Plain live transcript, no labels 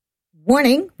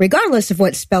Warning, regardless of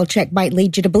what spell check might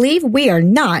lead you to believe, we are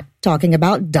not talking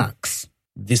about ducks.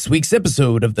 This week's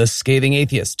episode of The Scathing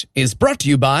Atheist is brought to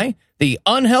you by the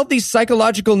unhealthy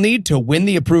psychological need to win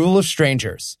the approval of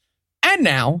strangers. And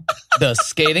now, The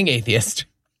Scathing Atheist.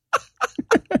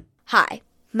 Hi,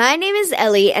 my name is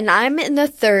Ellie and I'm in the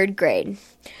 3rd grade.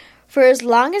 For as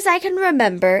long as I can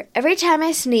remember, every time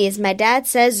I sneeze, my dad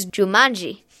says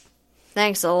Jumanji.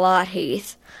 Thanks a lot,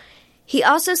 Heath. He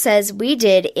also says we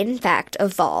did, in fact,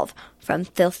 evolve from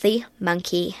filthy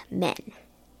monkey men.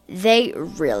 They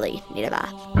really need a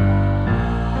bath.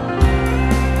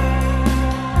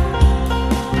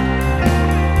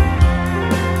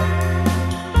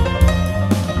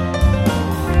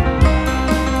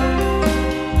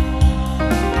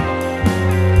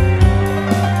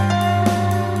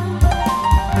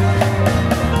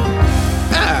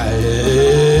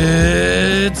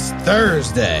 It's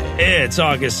Thursday. It's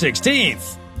August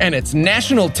 16th. And it's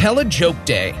National Tell a Joke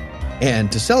Day. And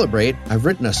to celebrate, I've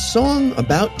written a song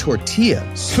about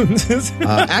tortillas.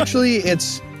 Actually,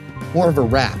 it's more of a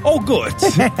rap. Oh, good.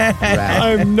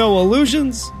 I'm No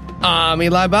Illusions. I'm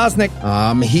Eli Bosnick.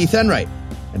 I'm Heath Enright.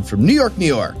 And from New York, New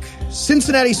York,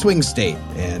 Cincinnati Swing State,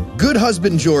 and Good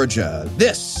Husband, Georgia,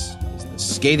 this is The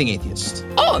Scathing Atheist.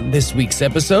 On this week's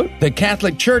episode, the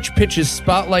Catholic Church pitches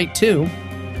Spotlight 2.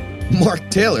 Mark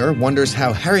Taylor wonders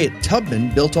how Harriet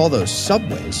Tubman built all those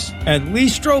subways. And Lee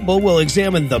Strobel will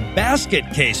examine the basket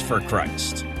case for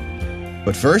Christ.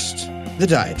 But first, the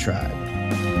diatribe.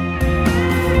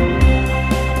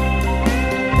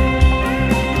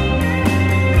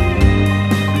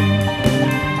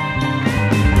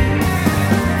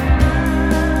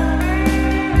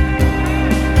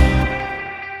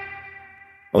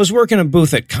 I was working a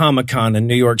booth at Comic-Con in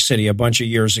New York City a bunch of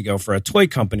years ago for a toy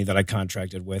company that I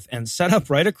contracted with, and set up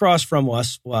right across from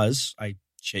us was, I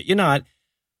shit you not,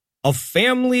 a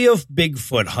family of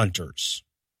Bigfoot hunters.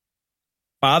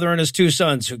 Father and his 2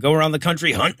 sons who go around the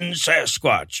country hunting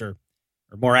Sasquatch, or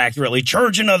more accurately,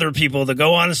 charging other people to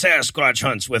go on Sasquatch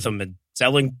hunts with them and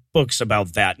selling books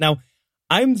about that. Now,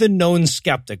 I'm the known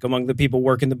skeptic among the people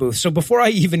working the booth, so before I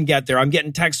even get there, I'm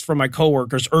getting texts from my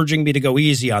coworkers urging me to go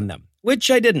easy on them, which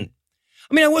I didn't.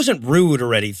 I mean, I wasn't rude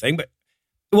or anything, but,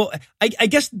 well, I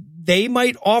guess they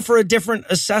might offer a different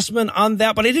assessment on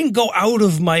that, but I didn't go out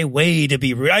of my way to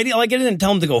be rude. I didn't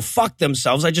tell them to go fuck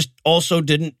themselves. I just also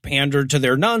didn't pander to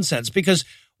their nonsense, because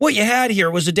what you had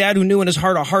here was a dad who knew in his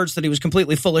heart of hearts that he was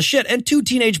completely full of shit, and 2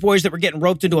 teenage boys that were getting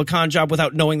roped into a con job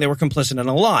without knowing they were complicit in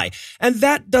a lie. And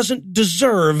that doesn't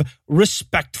deserve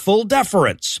respectful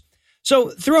deference. So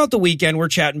throughout the weekend, we're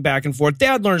chatting back and forth.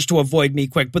 Dad learns to avoid me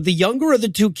quick, but the younger of the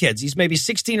 2 kids, he's maybe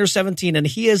 16 or 17, and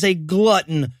he is a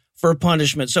glutton for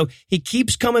punishment. So he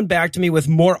keeps coming back to me with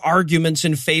more arguments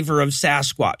in favor of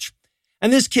Sasquatch.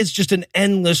 And this kid's just an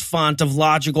endless font of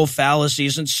logical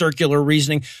fallacies and circular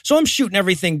reasoning. So I'm shooting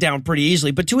everything down pretty easily.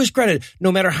 But to his credit,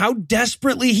 no matter how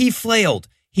desperately he flailed,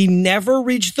 he never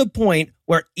reached the point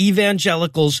where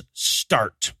evangelicals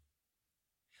start.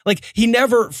 Like, he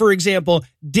never, for example,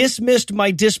 dismissed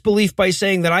my disbelief by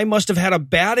saying that I must have had a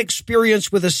bad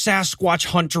experience with a Sasquatch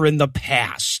hunter in the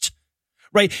past.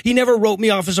 Right? He never wrote me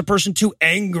off as a person too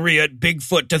angry at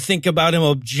Bigfoot to think about him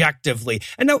objectively.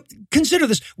 And now, consider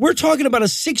this. We're talking about a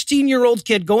 16-year-old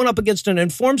kid going up against an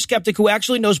informed skeptic who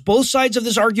actually knows both sides of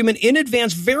this argument in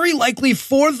advance, very likely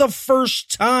for the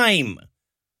first time.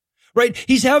 Right?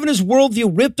 He's having his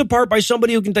worldview ripped apart by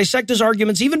somebody who can dissect his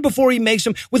arguments even before he makes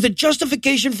them, with a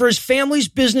justification for his family's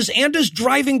business and his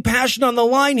driving passion on the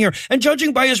line here. And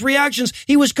judging by his reactions,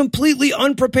 he was completely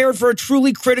unprepared for a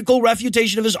truly critical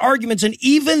refutation of his arguments. And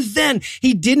even then,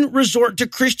 he didn't resort to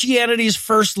Christianity's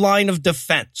first line of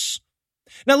defense.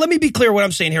 Now, let me be clear what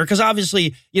I'm saying here, because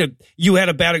obviously, you had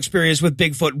a bad experience with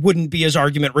Bigfoot wouldn't be his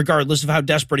argument regardless of how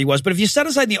desperate he was. But if you set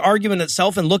aside the argument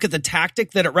itself and look at the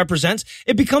tactic that it represents,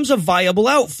 it becomes a viable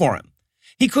out for him.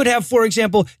 He could have, for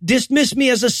example, dismissed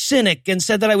me as a cynic and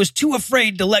said that I was too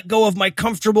afraid to let go of my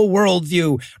comfortable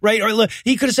worldview, right? Or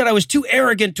he could have said I was too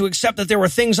arrogant to accept that there were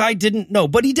things I didn't know,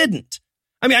 but he didn't.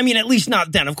 I mean, at least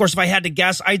not then. Of course, if I had to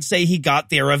guess, I'd say he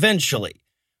got there eventually.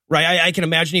 Right, I can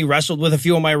imagine he wrestled with a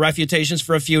few of my refutations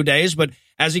for a few days, but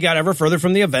as he got ever further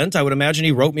from the event, I would imagine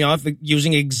he wrote me off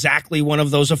using exactly one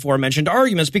of those aforementioned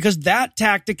arguments, because that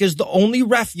tactic is the only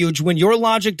refuge when your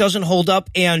logic doesn't hold up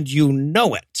and you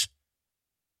know it.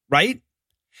 Right?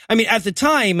 I mean, at the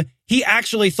time, he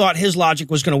actually thought his logic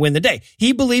was going to win the day.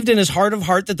 He believed in his heart of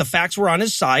heart that the facts were on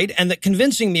his side and that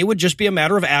convincing me would just be a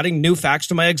matter of adding new facts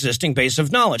to my existing base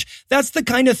of knowledge. That's the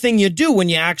kind of thing you do when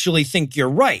you actually think you're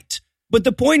right. But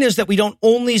the point is that we don't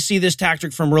only see this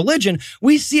tactic from religion,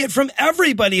 we see it from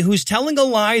everybody who's telling a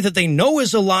lie that they know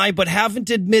is a lie but haven't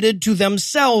admitted to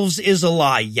themselves is a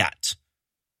lie yet.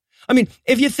 I mean,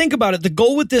 if you think about it, the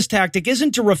goal with this tactic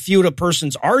isn't to refute a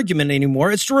person's argument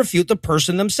anymore. It's to refute the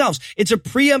person themselves. It's a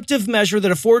preemptive measure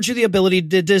that affords you the ability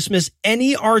to dismiss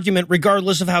any argument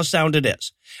regardless of how sound it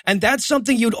is. And that's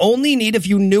something you'd only need if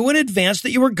you knew in advance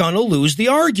that you were going to lose the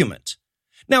argument.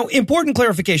 Now, important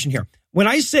clarification here. When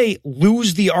I say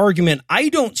lose the argument, I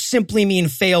don't simply mean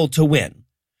fail to win.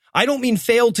 I don't mean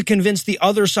fail to convince the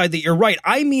other side that you're right.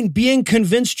 I mean being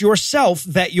convinced yourself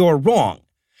that you're wrong.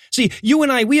 See, you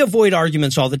and I, we avoid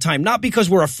arguments all the time, not because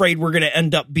we're afraid we're going to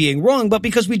end up being wrong, but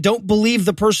because we don't believe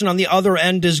the person on the other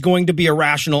end is going to be a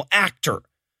rational actor.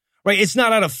 Right? It's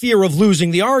not out of fear of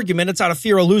losing the argument. It's out of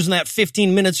fear of losing that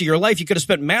 15 minutes of your life you could have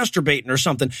spent masturbating or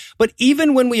something. But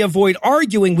even when we avoid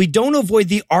arguing, we don't avoid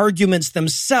the arguments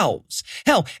themselves.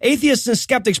 Hell, atheists and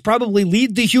skeptics probably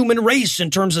lead the human race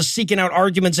in terms of seeking out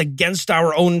arguments against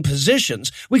our own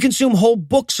positions. We consume whole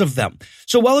books of them.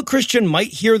 So while a Christian might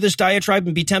hear this diatribe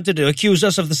and be tempted to accuse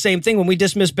us of the same thing when we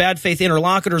dismiss bad faith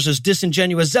interlocutors as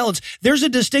disingenuous zealots, there's a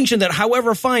distinction that,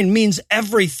 however fine, means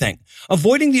everything.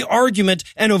 Avoiding the argument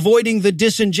and avoiding the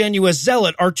disingenuous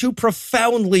zealot are two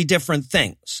profoundly different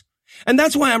things. And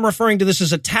that's why I'm referring to this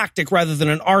as a tactic rather than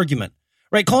an argument,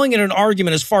 right? Calling it an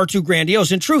argument is far too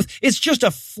grandiose. In truth, it's just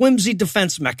a flimsy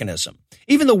defense mechanism.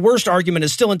 Even the worst argument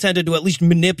is still intended to at least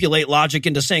manipulate logic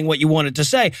into saying what you wanted to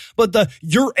say. But the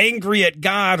you're angry at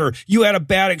God or you had a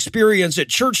bad experience at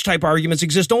church type arguments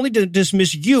exist only to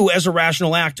dismiss you as a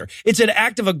rational actor. It's an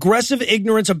act of aggressive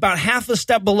ignorance about half a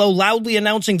step below loudly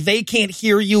announcing they can't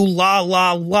hear you, la,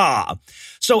 la, la.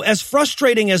 So as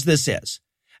frustrating as this is,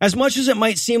 as much as it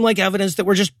might seem like evidence that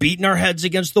we're just beating our heads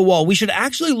against the wall, we should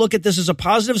actually look at this as a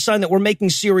positive sign that we're making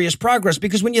serious progress.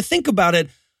 Because when you think about it,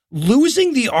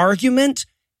 losing the argument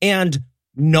and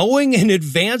knowing in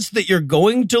advance that you're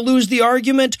going to lose the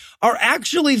argument are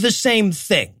actually the same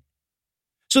thing.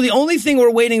 So the only thing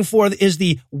we're waiting for is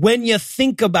the when you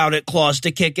think about it clause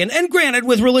to kick in. And granted,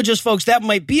 with religious folks, that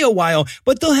might be a while,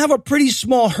 but they'll have a pretty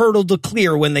small hurdle to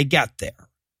clear when they get there.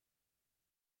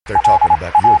 They're talking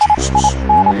about your Jesus.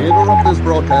 We interrupt this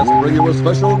broadcast and bring you a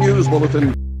special news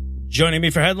bulletin. Joining me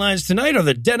for headlines tonight are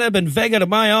the Deneb and Vega to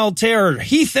my Altair,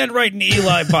 Heath Enright and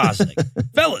Eli Bosnick.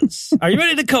 Fellas, are you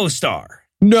ready to co-star?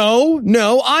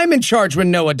 No, I'm in charge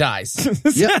when Noah dies.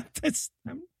 Yep.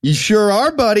 You sure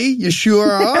are, buddy. You sure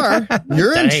are.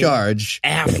 You're in charge.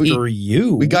 After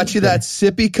you. We got you that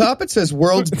sippy cup. It says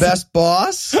world's best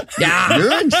boss. Yeah.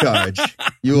 You're in charge.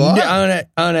 You are. I'm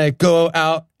gonna go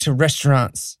out to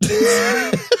restaurants.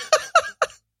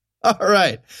 All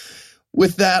right.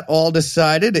 With that all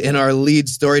decided, in our lead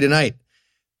story tonight,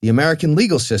 the American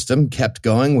legal system kept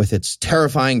going with its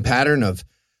terrifying pattern of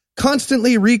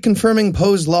constantly reconfirming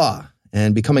Poe's law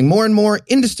and becoming more and more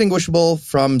indistinguishable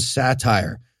from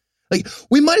satire. Like,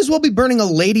 we might as well be burning a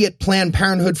lady at Planned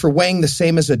Parenthood for weighing the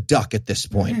same as a duck at this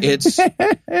point. It's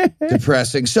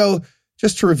depressing. So,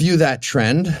 just to review that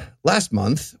trend, last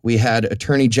month we had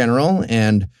Attorney General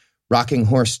and rocking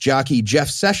horse jockey Jeff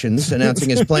Sessions announcing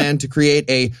his plan to create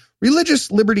a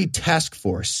religious liberty task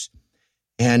force.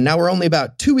 And now we're only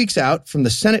about 2 weeks out from the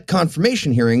Senate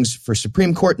confirmation hearings for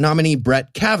Supreme Court nominee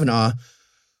Brett Kavanaugh,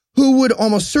 who would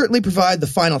almost certainly provide the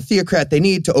final theocrat they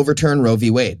need to overturn Roe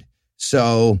v. Wade.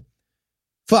 So,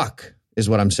 fuck is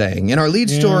what I'm saying. In our lead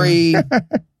story,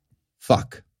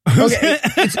 fuck. Okay,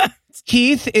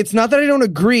 Keith, it's not that I don't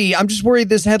agree. I'm just worried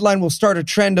this headline will start a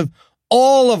trend of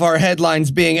all of our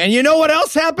headlines being, and you know what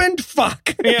else happened?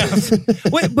 Fuck. Yeah.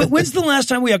 But when's the last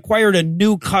time we acquired a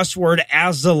new cuss word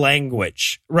as a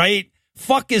language, right?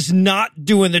 Fuck is not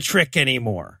doing the trick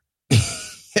anymore.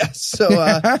 Yeah, so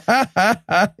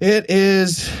it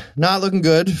is not looking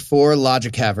good for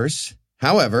logic havers.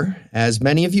 However, as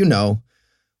many of you know,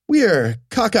 we are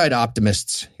cockeyed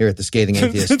optimists here at the Scathing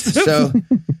Atheist. So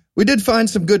we did find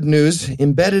some good news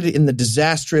embedded in the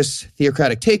disastrous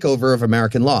theocratic takeover of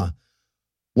American law.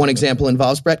 One example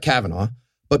involves Brett Kavanaugh.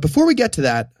 But before we get to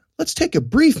that, let's take a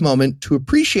brief moment to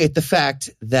appreciate the fact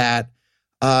that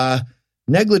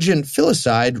negligent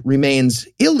filicide remains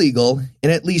illegal in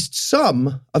at least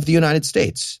some of the United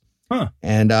States. Huh.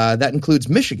 And that includes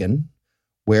Michigan,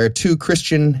 where 2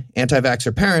 Christian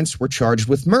anti-vaxxer parents were charged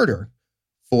with murder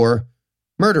for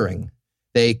murdering.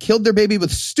 They killed their baby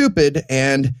with stupid,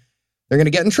 and they're going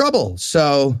to get in trouble.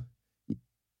 So,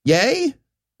 yay,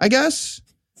 I guess.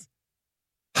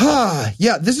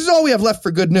 Yeah, this is all we have left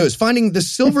for good news. Finding the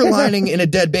silver lining in a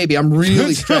dead baby. I'm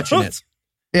really stretching it.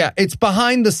 Yeah, it's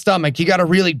behind the stomach. You got to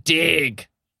really dig.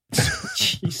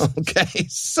 Okay,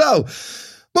 so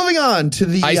Moving on to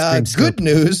the good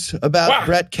news about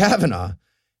Brett Kavanaugh.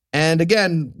 And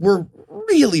again, we're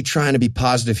really trying to be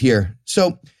positive here. So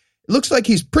it looks like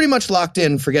he's pretty much locked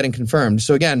in for getting confirmed.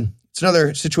 So again, it's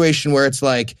another situation where it's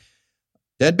like,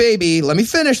 dead baby. Let me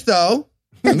finish, though.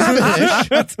 Let me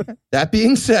finish. That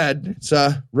being said, it's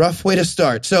a rough way to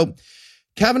start. So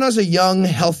Kavanaugh's a young,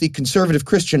 healthy, conservative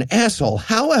Christian asshole.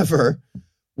 However,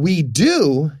 we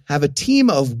do have a team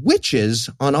of witches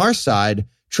on our side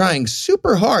trying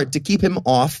super hard to keep him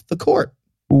off the court.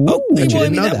 Okay, well, I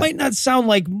mean, that might not sound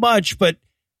like much, but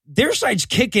their side's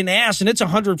kicking ass, and it's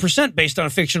 100% based on a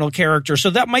fictional character, so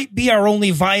that might be our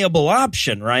only viable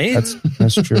option, right?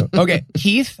 That's true. Okay,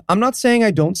 Heath, I'm not saying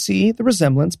I don't see the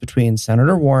resemblance between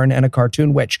Senator Warren and a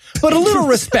cartoon witch, but a little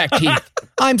respect, Heath.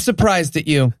 I'm surprised at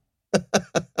you.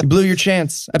 You blew your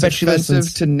chance. I bet she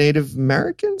listens to Native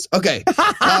Americans. Okay.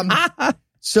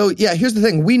 So, yeah, here's the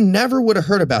thing. We never would have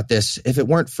heard about this if it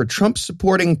weren't for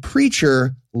Trump-supporting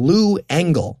preacher Lou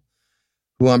Engle,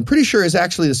 who I'm pretty sure is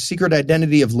actually the secret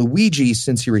identity of Luigi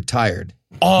since he retired.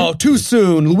 Oh, too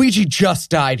soon. Luigi just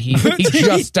died. He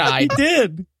just died. He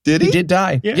did. Did he? He did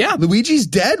die. Yeah. Luigi's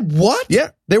dead? What?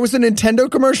 Yeah. There was a Nintendo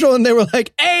commercial, and they were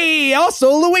like, hey,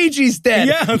 also Luigi's dead.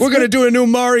 Yeah. We're going to do a new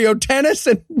Mario Tennis,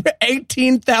 and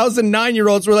 18,000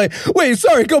 9-year-olds were like, wait,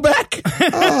 sorry, go back.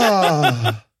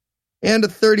 And a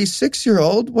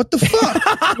 36-year-old? What the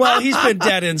fuck? Well, he's been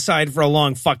dead inside for a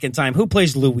long fucking time. Who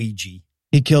plays Luigi?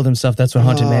 He killed himself. That's what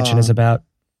Haunted Mansion is about.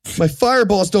 My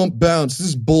fireballs don't bounce. This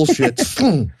is bullshit.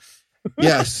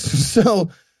 Yes. So,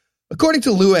 according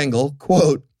to Lou Engle,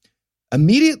 quote,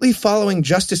 immediately following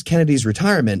Justice Kennedy's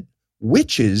retirement,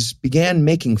 witches began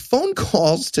making phone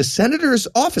calls to senators'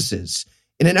 offices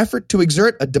in an effort to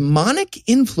exert a demonic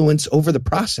influence over the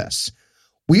process.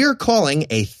 We are calling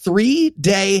a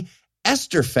 3-day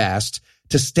Esther fast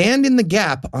to stand in the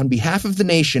gap on behalf of the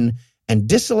nation and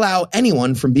disallow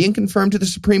anyone from being confirmed to the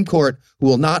Supreme Court who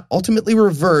will not ultimately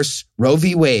reverse Roe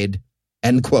v. Wade,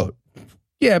 end quote.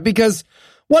 Yeah, because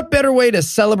what better way to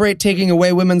celebrate taking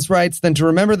away women's rights than to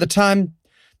remember the time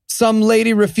some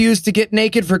lady refused to get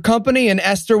naked for company and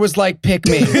Esther was like, pick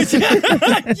me.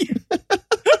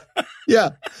 Yeah.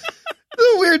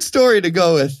 A weird story to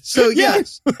go with. So,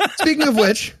 yes. Speaking of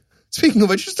which,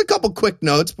 just a couple quick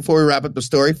notes before we wrap up the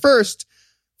story. First,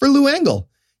 for Lou Engle.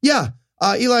 Yeah,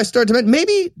 Eli started to mention,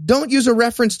 maybe don't use a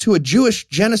reference to a Jewish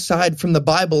genocide from the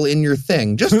Bible in your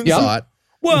thing. Just thought.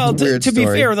 Well, to be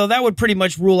fair, though, that would pretty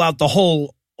much rule out the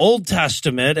whole Old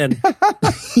Testament and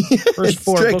first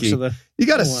 4 books of the... You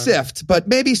got to sift, but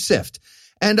maybe sift.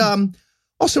 And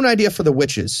also an idea for the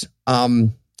witches.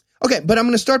 Okay, but I'm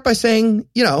going to start by saying,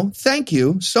 thank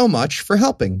you so much for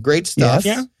helping. Great stuff.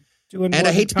 Yes. Yeah. And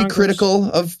I hate to be critical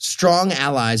of strong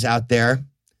allies out there,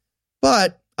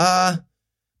 but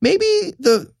maybe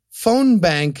the phone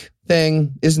bank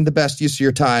thing isn't the best use of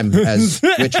your time as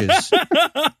witches,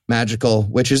 magical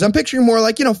witches. I'm picturing more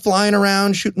like, flying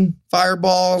around, shooting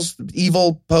fireballs,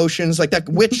 evil potions, like that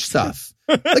witch stuff.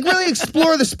 Like really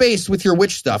explore the space with your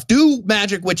witch stuff. Do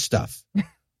magic witch stuff.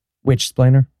 Witch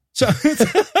splainer. So,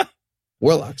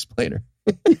 Warlock splainer.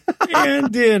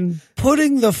 And in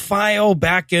putting the file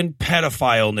back in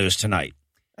pedophile news tonight.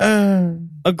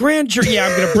 A grand jury. Yeah,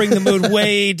 I'm going to bring the mood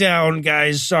way down,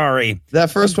 guys. Sorry.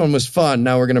 That first one was fun.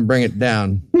 Now we're going to bring it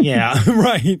down. Yeah,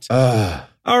 right.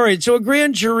 All right. So a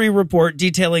grand jury report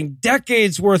detailing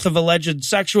decades worth of alleged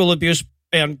sexual abuse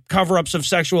and cover-ups of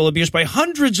sexual abuse by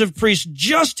hundreds of priests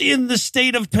just in the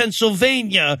state of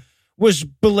Pennsylvania was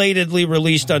belatedly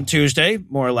released on Tuesday,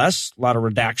 more or less, a lot of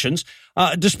redactions,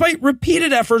 despite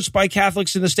repeated efforts by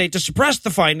Catholics in the state to suppress the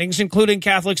findings, including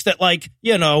Catholics that,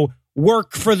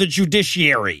 work for the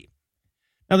judiciary.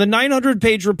 Now, the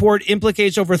 900-page report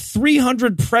implicates over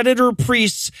 300 predator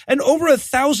priests and over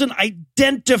 1,000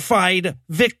 identified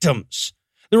victims.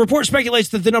 The report speculates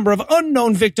that the number of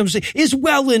unknown victims is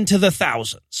well into the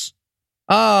thousands.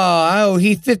 I owe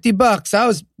Heath $50. I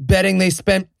was betting they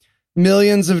spent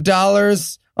millions of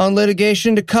dollars on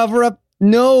litigation to cover up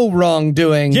no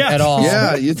wrongdoing at all.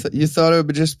 Yeah, you thought it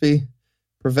would just be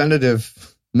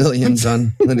preventative millions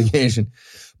on litigation.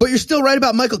 But you're still right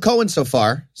about Michael Cohen so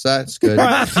far, so that's good.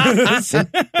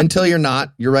 Until you're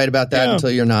not. You're right about that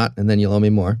until you're not, and then you'll owe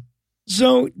me more.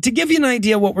 So to give you an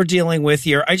idea what we're dealing with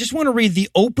here, I just want to read the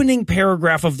opening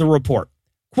paragraph of the report.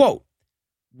 Quote,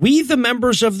 "We, the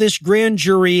members of this grand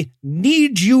jury,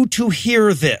 need you to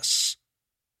hear this."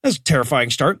 That's a terrifying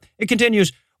start. It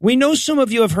continues, "We know some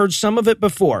of you have heard some of it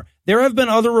before. There have been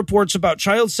other reports about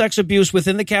child sex abuse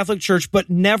within the Catholic Church,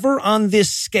 but never on this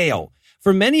scale.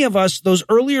 For many of us, those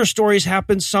earlier stories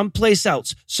happened someplace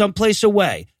else, someplace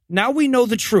away. Now we know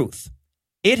the truth.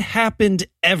 It happened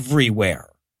everywhere."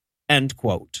 end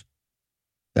quote.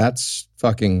 That's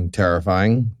fucking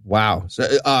terrifying. Wow. So,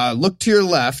 look to your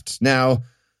left. Now,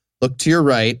 look to your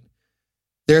right.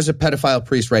 There's a pedophile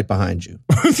priest right behind you.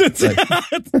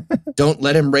 Don't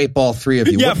let him rape all three of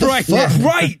you. Yeah, What the right,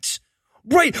 fuck?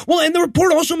 right. Well, and the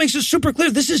report also makes it super clear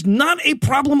this is not a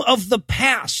problem of the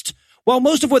past. While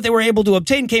most of what they were able to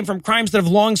obtain came from crimes that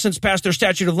have long since passed their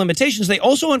statute of limitations, they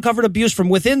also uncovered abuse from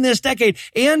within this decade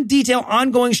and detail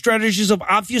ongoing strategies of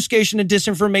obfuscation and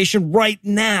disinformation right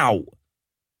now.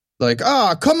 Like,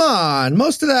 come on.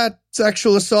 Most of that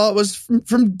sexual assault was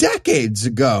from decades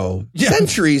ago,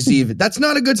 centuries even. That's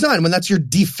not a good sign when that's your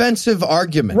defensive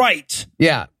argument. Right.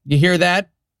 Yeah. You hear that,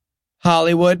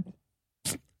 Hollywood?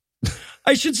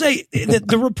 I should say that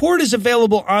the report is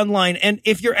available online, and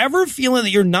if you're ever feeling that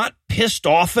you're not pissed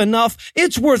off enough,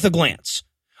 it's worth a glance.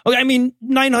 Okay, I mean,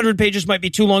 900 pages might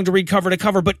be too long to read cover to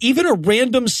cover, but even a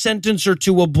random sentence or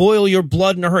two will boil your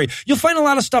blood in a hurry. You'll find a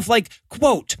lot of stuff like,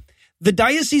 quote, the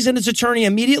diocese and its attorney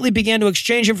immediately began to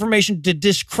exchange information to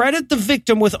discredit the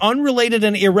victim with unrelated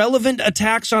and irrelevant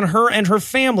attacks on her and her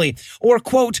family. Or,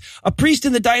 quote, a priest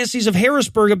in the Diocese of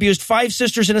Harrisburg abused 5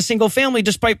 sisters in a single family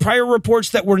despite prior reports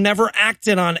that were never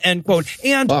acted on, end quote.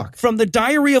 And from the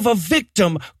diary of a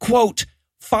victim, quote,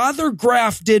 Father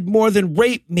Graff did more than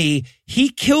rape me. He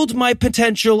killed my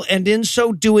potential and in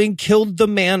so doing killed the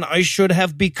man I should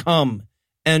have become,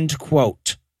 end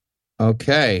quote.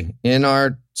 Okay. In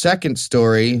our second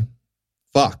story,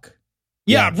 fuck.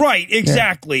 Yeah, right.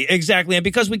 Exactly. And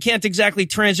because we can't exactly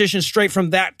transition straight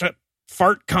from that to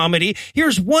fart comedy,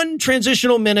 here's one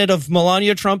transitional minute of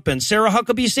Melania Trump and Sarah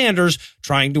Huckabee Sanders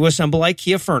trying to assemble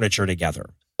IKEA furniture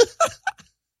together.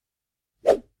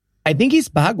 I think he's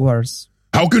backwards.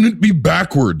 How can it be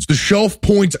backwards? The shelf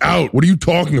points out. What are you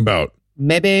talking about?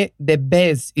 Maybe the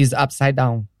base is upside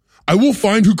down. I will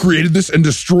find who created this and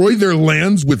destroy their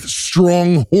lands with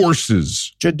strong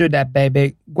horses. Should do that,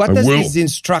 baby. What does these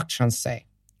instructions say?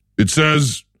 It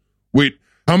says, wait,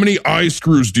 how many eye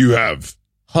screws do you have?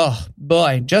 Oh,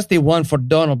 boy, just the one for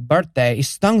Donald's birthday. It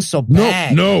stung so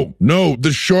bad. No.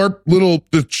 The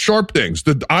sharp things,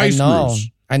 the eye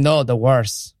screws. I know, the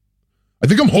worst. I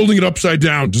think I'm holding it upside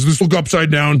down. Does this look upside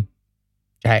down?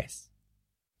 Guys.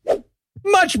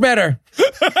 Much better.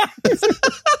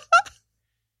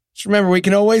 Just remember, we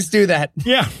can always do that.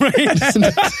 Yeah, right.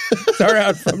 It's our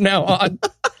out from now on.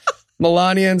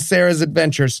 Melania and Sarah's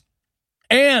adventures.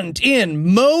 And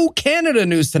in Mo Canada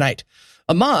news tonight,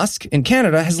 a mosque in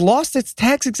Canada has lost its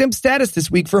tax-exempt status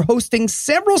this week for hosting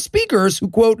several speakers who,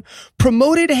 quote,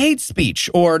 promoted hate speech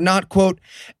or not, quote,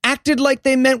 acted like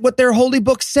they meant what their holy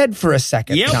book said for a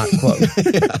second, not, quote.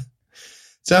 Yeah.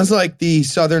 Sounds like the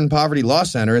Southern Poverty Law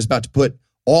Center is about to put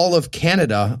all of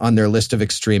Canada on their list of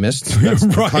extremists. That's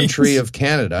the country of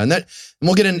Canada. And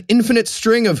we'll get an infinite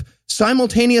string of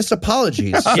simultaneous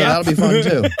apologies. So that'll be fun,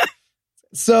 too.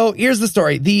 So here's the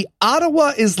story. The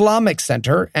Ottawa Islamic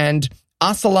Center and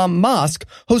Asalam Mosque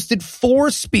hosted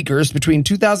 4 speakers between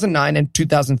 2009 and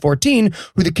 2014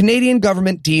 who the Canadian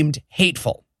government deemed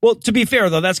hateful. Well, to be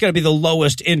fair, though, that's got to be the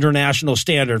lowest international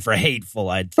standard for hateful,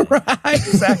 I'd think. Right,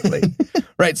 exactly.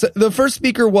 Right. So the first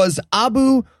speaker was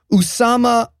Abu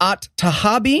Usama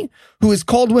at-Tahabi, who has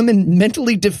called women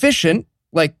mentally deficient,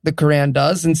 like the Quran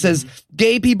does, and says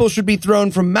gay people should be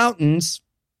thrown from mountains,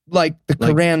 like the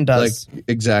Quran does.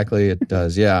 Exactly, it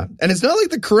does, yeah. And it's not like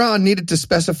the Quran needed to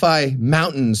specify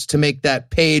mountains to make that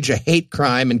page a hate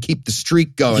crime and keep the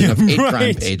streak going of hate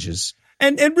crime pages.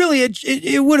 And really,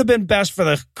 it would have been best for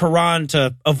the Quran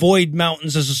to avoid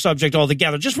mountains as a subject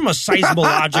altogether, just from a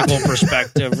seismological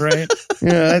perspective, right?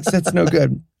 Yeah, that's no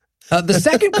good. The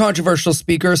second controversial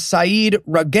speaker, Saeed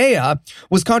Ragaya,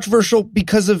 was controversial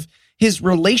because of his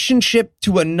relationship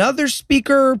to another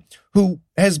speaker who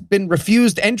has been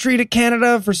refused entry to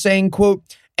Canada for saying, quote,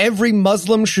 every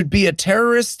Muslim should be a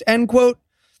terrorist, end quote,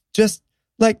 just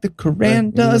like the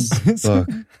Quran does.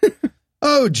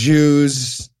 Oh,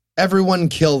 Jews. Everyone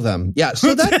kill them. Yeah,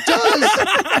 so that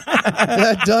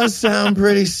does sound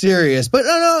pretty serious. But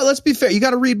no, let's be fair. You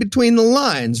got to read between the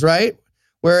lines, right?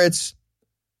 Where it's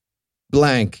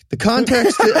blank. The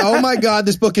context, oh my God,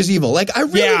 this book is evil. Like, I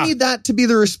really need that to be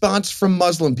the response from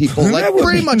Muslim people. Like,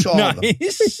 pretty much all of them.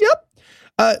 Yep.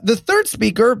 The third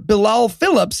speaker, Bilal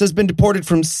Phillips, has been deported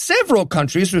from several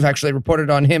countries. We've actually reported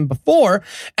on him before.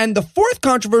 And the fourth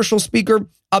controversial speaker,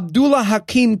 Abdullah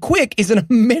Hakim Quick, is an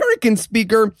American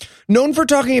speaker known for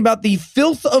talking about the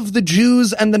filth of the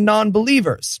Jews and the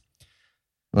non-believers.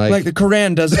 Like the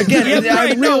Quran does. Again,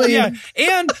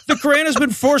 And the Quran has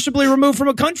been forcibly removed from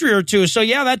a country or two. So,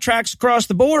 that tracks across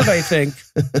the board, I think.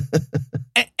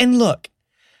 And look,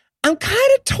 I'm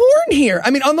kind of torn here.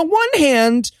 I mean, on the one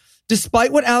hand,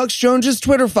 despite what Alex Jones's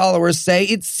Twitter followers say,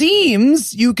 it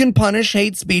seems you can punish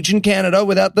hate speech in Canada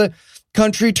without the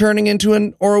country turning into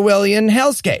an Orwellian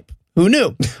hellscape. Who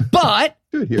knew? But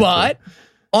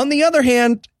on the other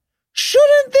hand,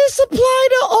 shouldn't this apply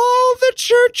to all the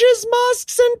churches,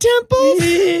 mosques, and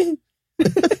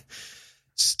temples?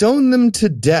 Stone them to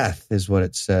death is what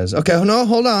it says. Okay, no,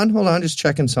 hold on. Just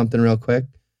checking something real quick.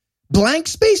 Blank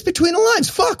space between the lines.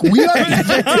 Fuck, we are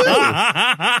evil too.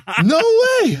 No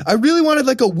way. I really wanted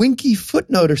like a winky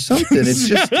footnote or something.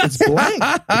 It's blank.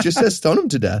 It just says stone them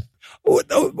to death.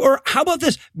 Or how about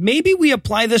this? Maybe we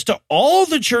apply this to all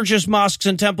the churches, mosques,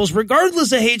 and temples,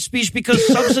 regardless of hate speech, because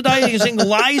subsidizing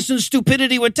lies and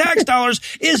stupidity with tax dollars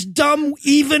is dumb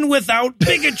even without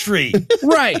bigotry.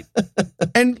 Right.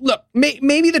 And look,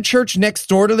 maybe the church next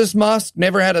door to this mosque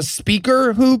never had a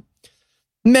speaker who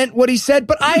meant what he said,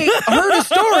 but I heard a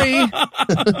story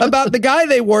about the guy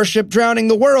they worship drowning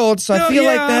the world, so I feel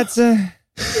like that's a...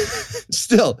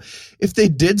 Still, if they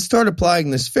did start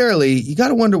applying this fairly, you got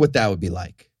to wonder what that would be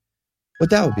like.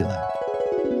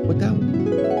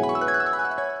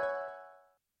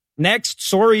 Next,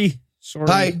 sorry.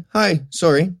 Hi,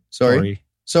 sorry.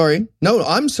 No,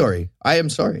 I'm sorry. I am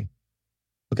sorry.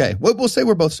 Okay, we'll say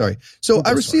we're both sorry. So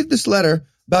I received this letter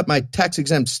about my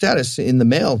tax-exempt status in the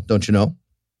mail, don't you know?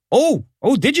 Oh,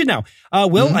 did you now?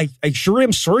 I sure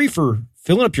am sorry for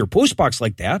filling up your postbox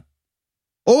like that.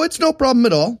 Oh, it's no problem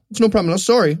at all.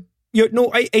 Sorry.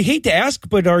 I hate to ask,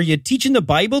 but are you teaching the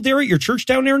Bible there at your church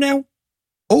down there now?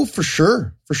 Oh, for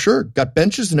sure. Got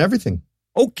benches and everything.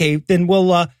 Okay, then,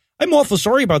 I'm awful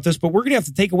sorry about this, but we're going to have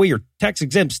to take away your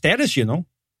tax-exempt status, you know.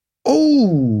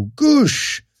 Oh,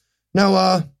 goosh.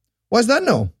 Now, why's that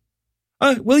no?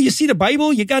 You see the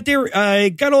Bible you got there,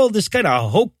 got all this kind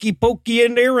of hokey-pokey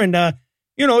in there and,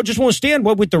 just won't stand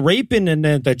what with the raping and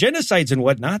the genocides and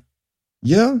whatnot.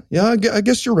 Yeah, I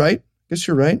guess you're right.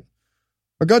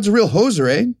 Our God's a real hoser,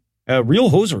 eh? A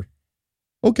real hoser.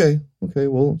 Okay,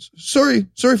 well, sorry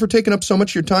for taking up so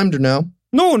much of your time now.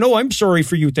 No, I'm sorry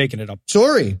for you taking it up.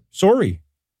 Sorry.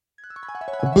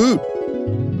 A boot.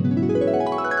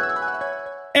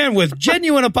 And with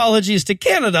genuine apologies to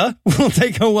Canada, we'll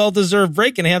take a well-deserved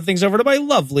break and hand things over to my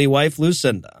lovely wife,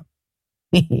 Lucinda.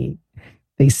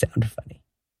 They sound funny.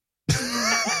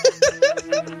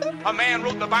 A man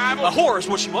wrote the Bible. A whore is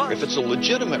what she was. If it's a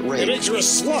legitimate rape, it means you're a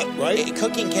slut, right?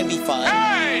 Cooking can be fun.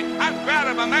 Hey, I'm proud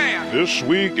of a man. This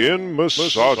week in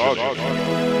misogyny.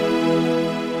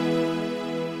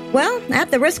 Well, at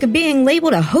the risk of being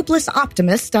labeled a hopeless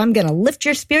optimist, I'm going to lift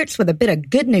your spirits with a bit of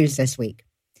good news this week.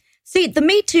 See, the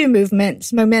Me Too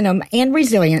movement's momentum and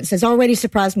resilience has already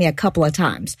surprised me a couple of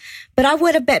times, but I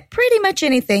would have bet pretty much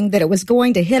anything that it was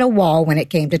going to hit a wall when it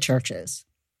came to churches.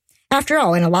 After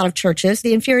all, in a lot of churches,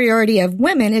 the inferiority of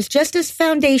women is just as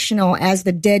foundational as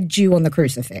the dead Jew on the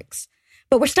crucifix.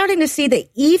 But we're starting to see that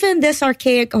even this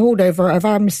archaic holdover of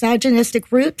our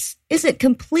misogynistic roots isn't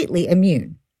completely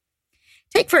immune.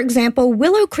 Take, for example,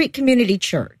 Willow Creek Community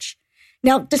Church.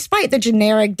 Now, despite the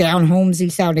generic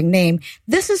down-homesy sounding name,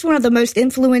 this is one of the most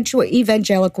influential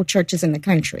evangelical churches in the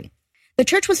country. The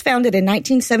church was founded in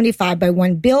 1975 by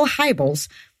one Bill Hybels,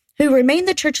 who remained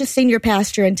the church's senior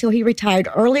pastor until he retired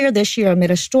earlier this year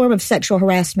amid a storm of sexual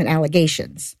harassment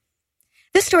allegations.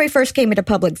 This story first came into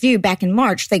public view back in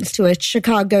March thanks to a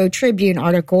Chicago Tribune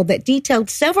article that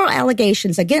detailed several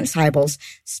allegations against Hybels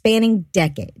spanning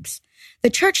decades.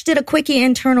 The church did a quickie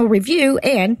internal review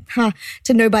and,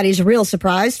 to nobody's real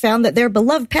surprise, found that their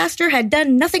beloved pastor had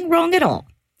done nothing wrong at all,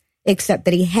 except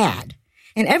that he had.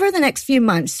 And over the next few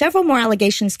months, several more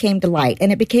allegations came to light,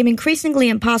 and it became increasingly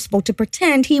impossible to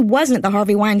pretend he wasn't the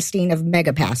Harvey Weinstein of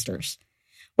megapastors.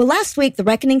 Well, last week, the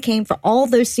reckoning came for all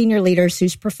those senior leaders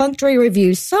whose perfunctory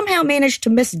reviews somehow managed to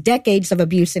miss decades of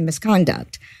abuse and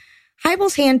misconduct.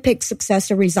 Hybels' handpicked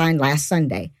successor resigned last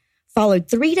Sunday, followed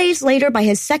 3 days later by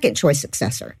his second-choice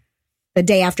successor. The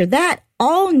day after that,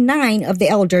 all 9 of the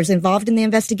elders involved in the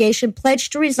investigation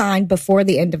pledged to resign before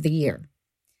the end of the year.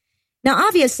 Now,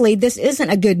 obviously, this isn't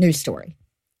a good news story.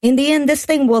 In the end, this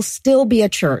thing will still be a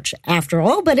church, after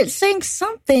all, but it's saying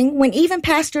something when even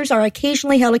pastors are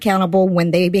occasionally held accountable when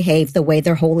they behave the way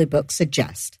their holy books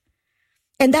suggest.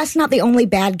 And that's not the only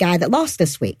bad guy that lost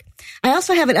this week. I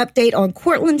also have an update on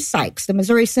Cortland Sykes, the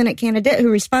Missouri Senate candidate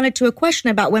who responded to a question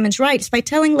about women's rights by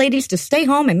telling ladies to stay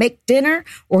home and make dinner,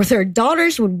 or their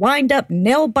daughters would wind up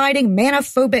nail-biting,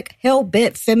 manophobic,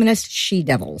 hell-bent feminist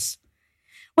she-devils.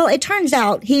 Well, it turns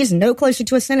out he's no closer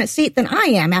to a Senate seat than I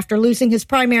am after losing his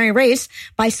primary race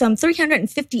by some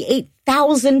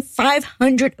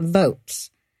 358,500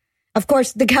 votes. Of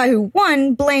course, the guy who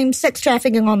won blamed sex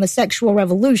trafficking on the sexual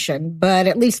revolution, but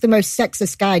at least the most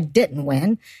sexist guy didn't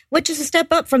win, which is a step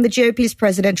up from the GOP's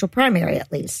presidential primary,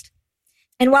 at least.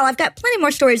 And while I've got plenty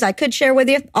more stories I could share with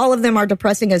you, all of them are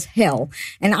depressing as hell,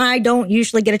 and I don't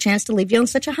usually get a chance to leave you on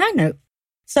such a high note.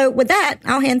 So with that,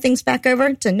 I'll hand things back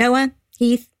over to Noah,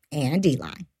 Heath, and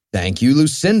Eli. Thank you,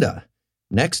 Lucinda.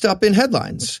 Next up in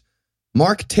headlines,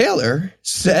 Mark Taylor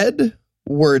said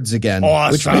words again,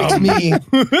 awesome. Which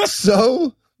makes me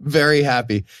so very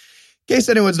happy. In case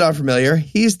anyone's not familiar,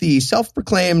 he's the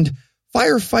self-proclaimed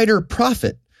firefighter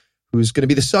prophet who's going to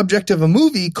be the subject of a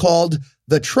movie called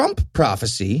The Trump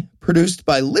Prophecy, produced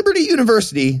by Liberty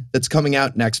University, that's coming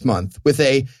out next month with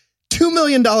a $2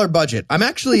 million budget. I'm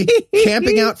actually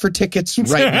camping out for tickets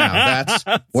right now. That's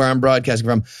where I'm broadcasting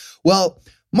from. Well,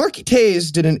 Marky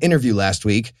Tays did an interview last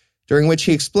week during which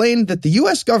he explained that the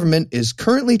U.S. government is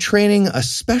currently training a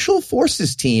special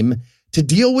forces team to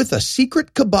deal with a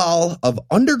secret cabal of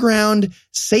underground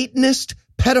Satanist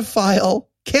pedophile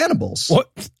cannibals. What?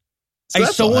 So I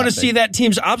still want to see that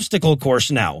team's obstacle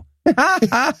course now.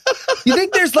 You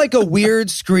think there's like a weird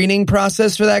screening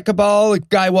process for that cabal? A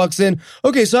guy walks in,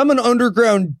 okay, so I'm an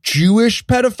underground Jewish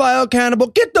pedophile cannibal.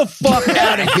 Get the fuck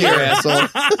out of here, asshole.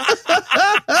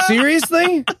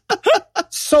 Seriously?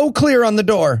 So clear on the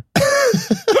door.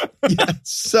 Yeah,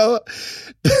 so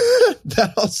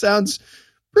that all sounds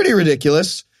pretty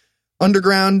ridiculous.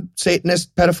 Underground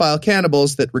Satanist pedophile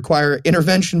cannibals that require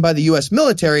intervention by the U.S.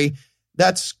 military,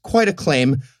 that's quite a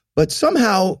claim. But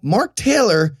somehow Mark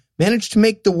Taylor managed to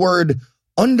make the word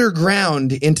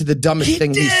underground into the dumbest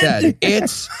thing he said.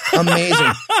 It's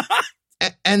amazing.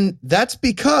 And that's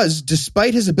because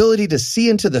despite his ability to see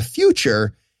into the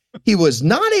future, he was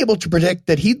not able to predict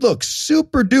that he'd look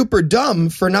super duper dumb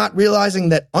for not realizing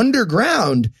that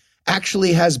underground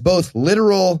actually has both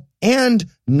literal and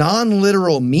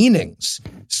non-literal meanings.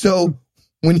 So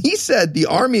when he said the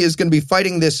army is going to be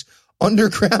fighting this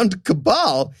underground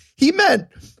cabal, he meant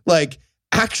like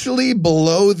actually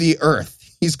below the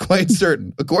earth. He's quite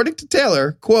certain. According to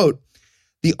Taylor, quote,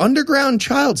 the underground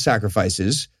child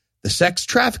sacrifices, the sex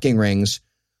trafficking rings,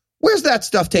 where's that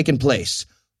stuff taking place?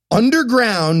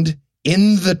 Underground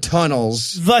in the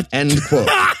tunnels. End quote.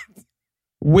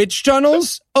 Which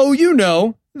tunnels? Oh, you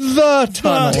know, the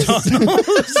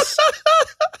tunnels.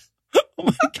 Oh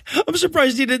my God. I'm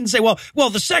surprised he didn't say, well,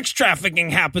 the sex trafficking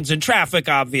happens in traffic,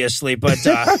 obviously, but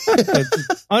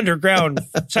underground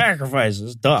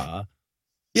sacrifices, duh.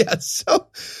 Yeah, so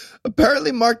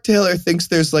apparently Mark Taylor thinks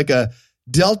there's like a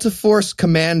Delta Force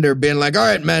commander being like, all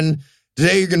right, men,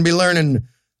 today you're going to be learning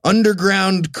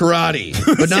underground karate,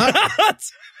 but not,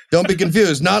 don't be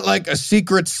confused, not like a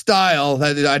secret style.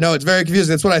 I know it's very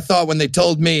confusing. That's what I thought when they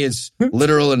told me is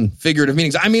literal and figurative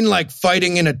meanings. I mean like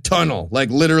fighting in a tunnel, like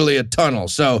literally a tunnel.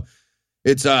 So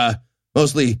it's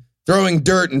mostly throwing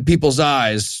dirt in people's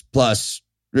eyes plus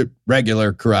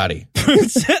regular karate.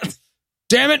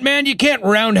 Damn it, man, you can't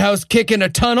roundhouse kick in a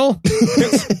tunnel.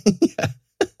 Yeah.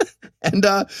 And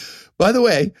by the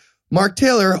way, Mark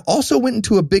Taylor also went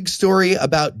into a big story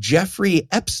about Jeffrey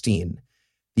Epstein,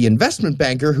 the investment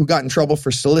banker who got in trouble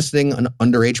for soliciting an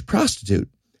underage prostitute.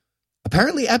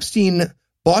 Apparently, Epstein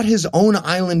bought his own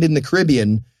island in the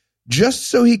Caribbean just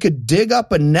so he could dig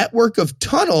up a network of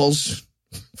tunnels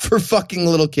for fucking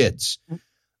little kids.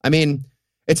 I mean,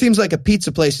 it seems like a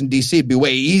pizza place in D.C. would be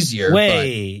way easier.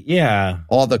 Yeah.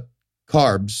 All the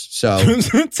carbs, so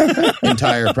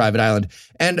entire private island.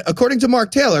 And according to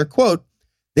Mark Taylor, quote,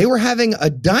 they were having a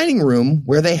dining room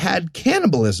where they had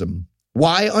cannibalism.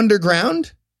 Why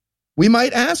underground? We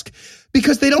might ask.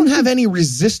 Because they don't have any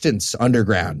resistance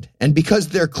underground. And because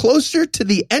they're closer to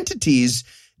the entities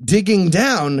digging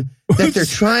down that they're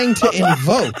trying to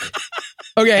invoke.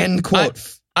 Okay. End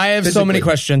quote. I have so many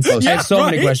questions. I have so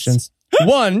many questions.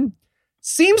 One,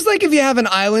 seems like if you have an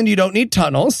island, you don't need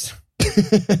tunnels.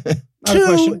 Not a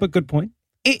question, but good point.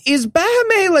 Is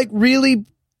Bahame like really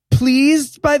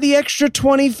pleased by the extra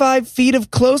 25 feet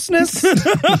of closeness?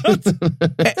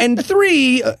 And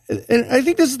three, and I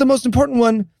think this is the most important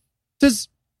one, does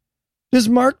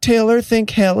Mark Taylor think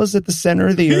hell is at the center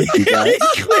of the earth, you guys?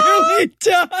 He clearly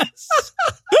does.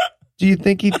 Do you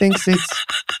think he thinks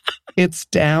it's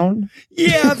down?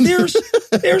 Yeah,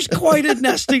 there's quite a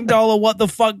nesting doll of what the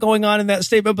fuck going on in that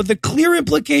statement, but the clear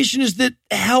implication is that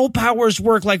hell powers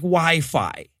work like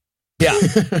Wi-Fi. Yeah.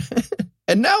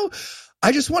 And now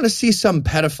I just want to see some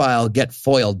pedophile get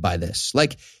foiled by this.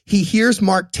 Like, he hears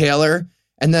Mark Taylor,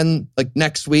 and then, like,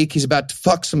 next week, he's about to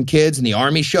fuck some kids, and the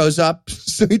army shows up.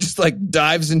 So he just, like,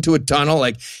 dives into a tunnel,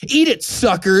 like, eat it,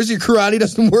 suckers. Your karate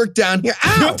doesn't work down here.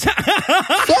 Ow!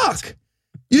 Fuck!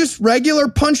 You just regular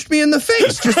punched me in the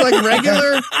face, just like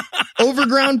regular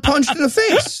overground punched in the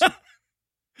face.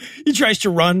 He tries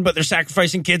to run, but they're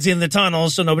sacrificing kids in the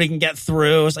tunnels so nobody can get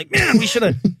through. It's like, man, we should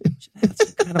have had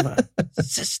some kind of a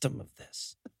system of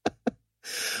this.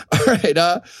 All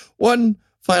right. One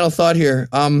final thought here.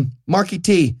 Marky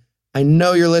T, I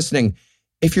know you're listening.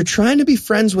 If you're trying to be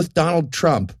friends with Donald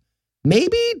Trump,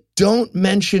 maybe don't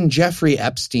mention Jeffrey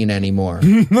Epstein anymore.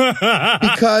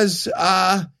 Because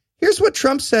here's what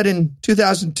Trump said in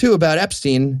 2002 about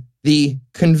Epstein, the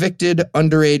convicted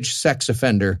underage sex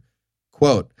offender.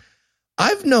 Quote,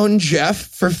 I've known Jeff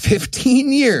for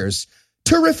 15 years.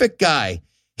 Terrific guy.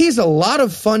 He's a lot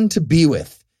of fun to be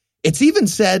with. It's even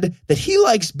said that he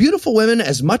likes beautiful women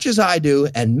as much as I do,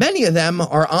 and many of them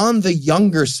are on the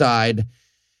younger side.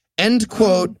 End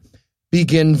quote.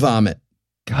 Begin vomit.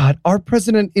 God, our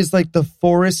president is like the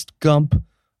Forrest Gump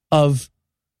of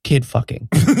kid fucking.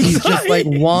 He's just like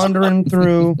wandering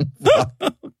through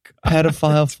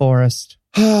pedophile forest.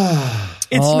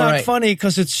 It's All not right. funny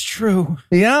because it's true.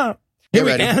 Yeah. Here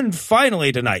we go. And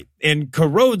finally tonight, in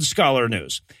Corrode Scholar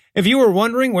news, if you were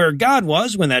wondering where God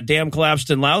was when that dam collapsed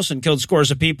in Laos and killed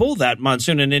scores of people, that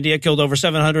monsoon in India killed over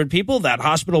 700 people, that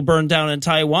hospital burned down in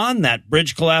Taiwan, that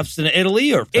bridge collapsed in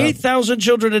Italy, or 8,000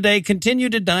 children a day continue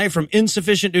to die from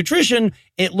insufficient nutrition,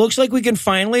 it looks like we can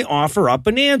finally offer up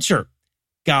an answer.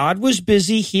 God was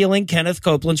busy healing Kenneth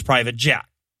Copeland's private jet.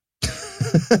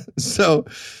 So,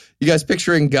 you guys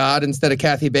picturing God instead of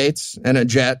Kathy Bates and a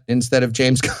jet instead of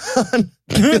James Caan?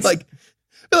 I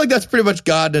feel like that's pretty much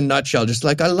God in a nutshell. Just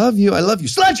like, I love you.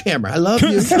 Sledgehammer. I love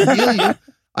you. I heal you.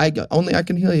 I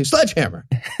can heal you. Sledgehammer.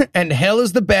 And hell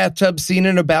is the bathtub scene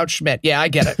in About Schmidt. Yeah, I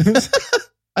get it.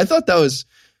 I thought that was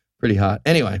pretty hot.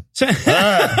 Anyway.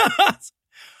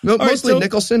 Mostly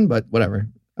Nicholson, but whatever.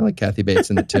 I like Kathy Bates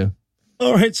in it too.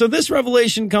 All right, so this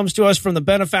revelation comes to us from the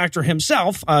benefactor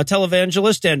himself,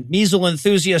 televangelist and measle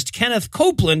enthusiast Kenneth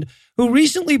Copeland, who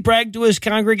recently bragged to his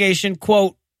congregation,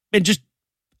 quote, and just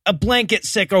a blanket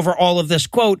sick over all of this,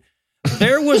 quote,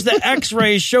 there was the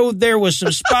x-rays showed there was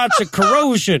some spots of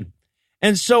corrosion.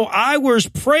 And so I was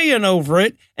praying over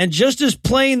it, and just as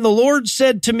plain the Lord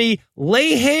said to me,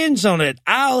 lay hands on it,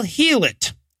 I'll heal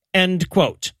it, end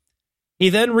quote. He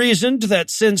then reasoned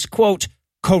that since, quote,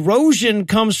 corrosion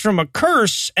comes from a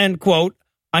curse, end quote,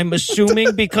 I'm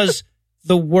assuming because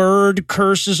the word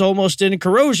curse is almost in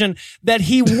corrosion, that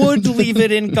he would leave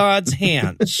it in God's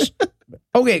hands.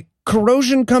 Okay,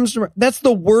 corrosion comes from... That's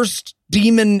the worst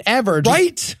demon ever.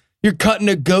 Right? You're cutting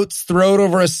a goat's throat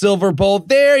over a silver bowl.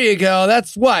 There you go.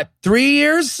 That's what? 3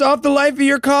 years off the life of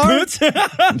your car?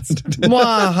 Mwah,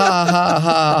 ha, ha, ha,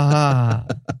 ha.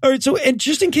 All right, so, and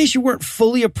just in case you weren't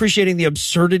fully appreciating the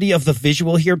absurdity of the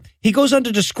visual here, he goes on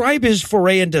to describe his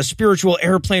foray into spiritual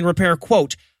airplane repair,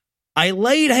 quote, I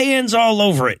laid hands all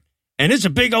over it, and it's a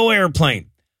big old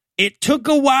airplane. It took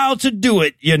a while to do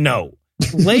it, you know.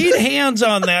 Laid hands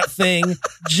on that thing,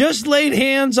 just laid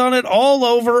hands on it all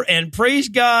over, and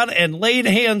praised God and laid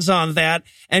hands on that,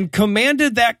 and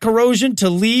commanded that corrosion to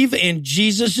leave in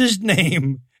Jesus'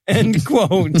 name. End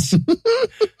quote.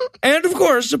 And of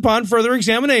course, upon further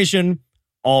examination,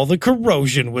 all the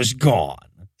corrosion was gone.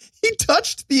 He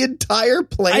touched the entire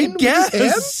plane I guess. with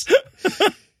his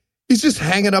hands? He's just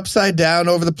hanging upside down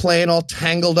over the plane, all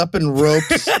tangled up in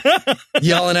ropes,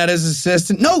 yelling at his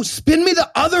assistant, no, spin me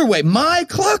the other way, my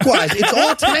clockwise. It's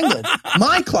all tangled.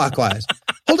 My clockwise.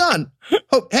 Hold on.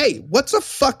 Oh, hey, what's a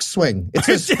fuck swing? It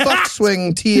says fuck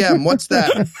swing TM. What's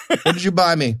that? What did you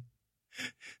buy me?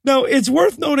 Now, it's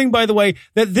worth noting, by the way,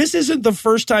 that this isn't the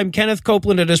first time Kenneth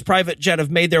Copeland and his private jet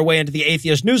have made their way into the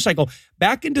atheist news cycle.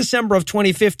 Back in December of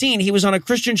 2015, he was on a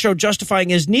Christian show justifying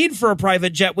his need for a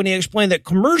private jet when he explained that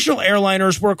commercial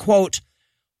airliners were, quote,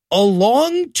 a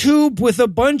long tube with a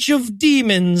bunch of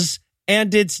demons,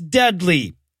 and it's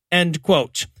deadly, end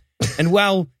quote. And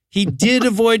while he did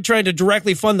avoid trying to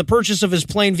directly fund the purchase of his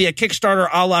plane via Kickstarter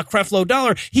a la Creflo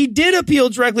Dollar, he did appeal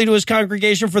directly to his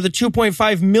congregation for the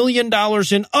 $2.5 million in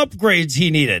upgrades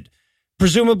he needed.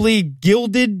 Presumably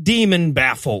gilded demon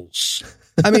baffles.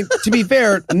 I mean, to be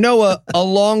fair, Noah, a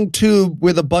long tube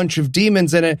with a bunch of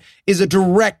demons in it is a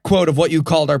direct quote of what you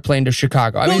called our plane to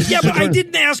Chicago. I mean, well, yeah, but I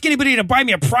didn't ask anybody to buy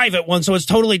me a private one, so it's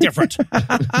totally different.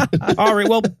 All right,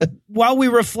 well, while we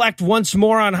reflect once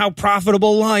more on how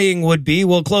profitable lying would be,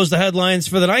 we'll close the headlines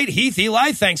for the night. Heath,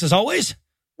 Eli, thanks as always.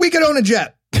 We could own a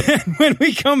jet. When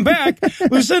we come back,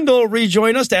 Lucinda will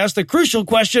rejoin us to ask the crucial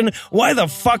question, why the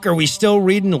fuck are we still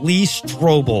reading Lee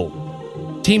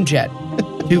Strobel? Team Jet,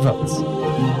 2 votes.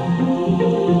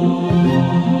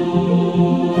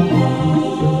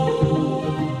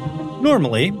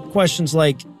 Normally, questions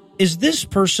like, is this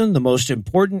person the most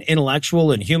important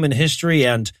intellectual in human history,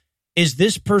 and is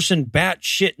this person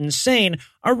batshit insane,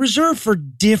 are reserved for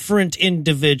different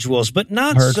individuals, but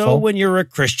not so when you're a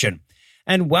Christian.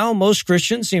 And while most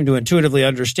Christians seem to intuitively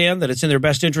understand that it's in their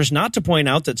best interest not to point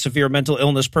out that severe mental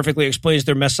illness perfectly explains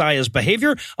their Messiah's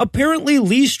behavior, apparently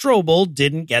Lee Strobel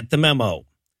didn't get the memo.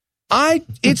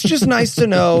 It's just nice to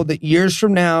know that years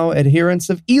from now,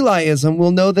 adherents of Eliism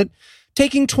will know that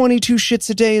taking 22 shits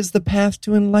a day is the path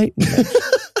to enlightenment.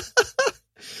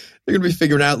 They're going to be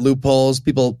figuring out loopholes,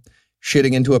 people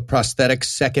shitting into a prosthetic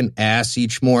second ass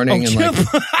each morning and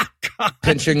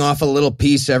pinching off a little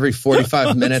piece every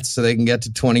 45 minutes so they can get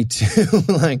to 22.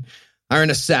 Like, hiring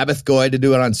a Sabbath guy to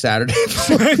do it on Saturday.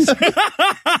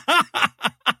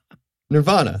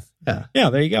 Nirvana. Yeah,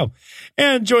 there you go.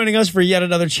 And joining us for yet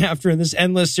another chapter in this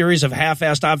endless series of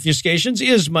half-assed obfuscations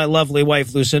is my lovely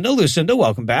wife, Lucinda. Lucinda,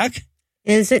 welcome back.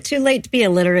 Is it too late to be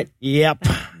illiterate? Yep.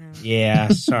 Yeah,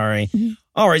 sorry.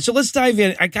 All right, so let's dive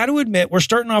in. I got to admit, we're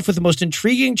starting off with the most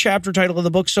intriguing chapter title of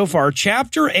the book so far.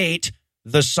 Chapter 8,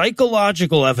 The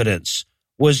Psychological Evidence.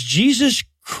 Was Jesus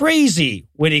crazy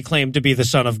when he claimed to be the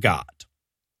Son of God?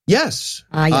 Yes.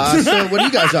 Yes. So what are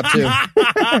you guys up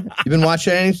to? You been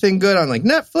watching anything good on like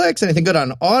Netflix? Anything good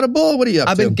on Audible? What are you up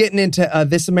to? I've been getting into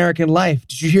This American Life.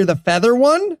 Did you hear the feather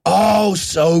one? Oh,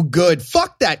 so good.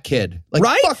 Fuck that kid. Like,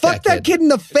 right? Fuck that kid in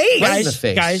the face. Right in the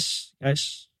face.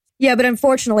 Guys. Yeah, but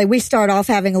unfortunately, we start off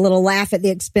having a little laugh at the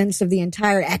expense of the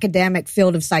entire academic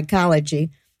field of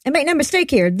psychology. And make no mistake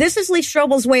here, this is Lee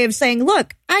Strobel's way of saying,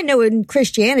 look, I know in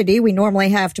Christianity we normally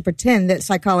have to pretend that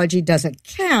psychology doesn't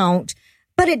count,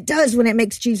 but it does when it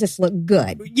makes Jesus look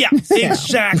good. Yeah,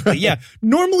 exactly. Yeah.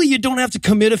 Normally you don't have to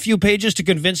commit a few pages to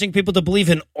convincing people to believe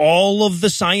in all of the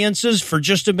sciences for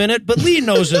just a minute, but Lee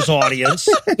knows his audience.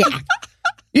 Yeah.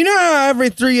 You know how every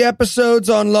 3 episodes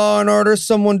on Law & Order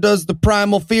someone does the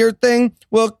primal fear thing?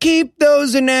 Well, keep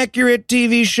those inaccurate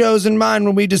TV shows in mind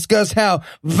when we discuss how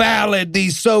valid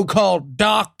these so-called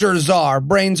doctors are.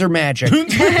 Brains are magic.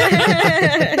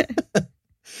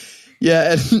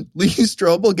 Yeah, and Lee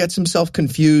Strobel gets himself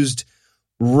confused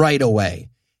right away.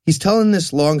 He's telling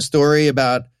this long story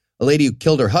about a lady who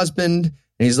killed her husband, and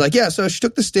he's like, yeah, so she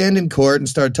took the stand in court and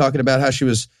started talking about how she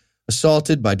was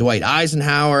assaulted by Dwight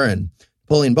Eisenhower and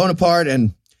Napoleon Bonaparte,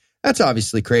 and that's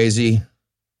obviously crazy.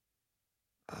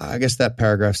 I guess that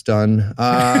paragraph's done.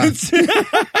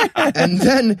 And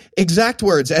then, exact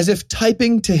words, as if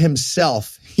typing to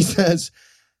himself, he says,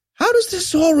 how does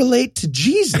this all relate to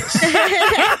Jesus?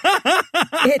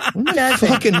 It doesn't.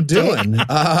 Fucking doing.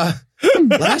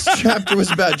 Last chapter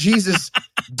was about Jesus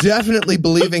definitely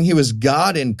believing he was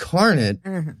God incarnate.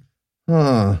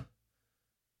 Huh.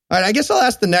 All right, I guess I'll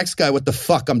ask the next guy what the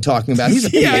fuck I'm talking about. He's a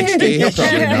PhD. He'll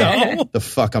probably know what the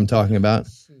fuck I'm talking about.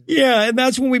 Yeah, and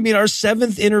that's when we meet our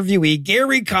 7th interviewee,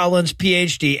 Gary Collins,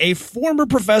 PhD, a former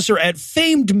professor at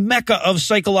famed mecca of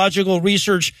psychological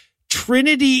research,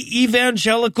 Trinity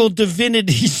Evangelical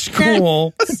Divinity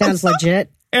School. Sounds legit.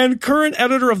 And current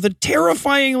editor of the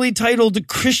terrifyingly titled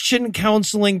Christian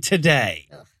Counseling Today.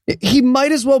 He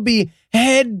might as well be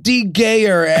head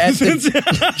de-gayer at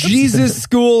the Jesus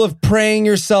School of Praying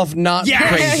Yourself Not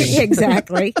Crazy.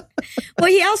 Exactly. Well,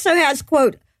 he also has,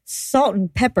 quote, salt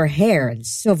and pepper hair and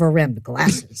silver-rimmed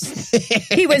glasses.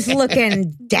 He was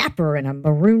looking dapper in a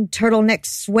maroon turtleneck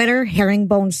sweater,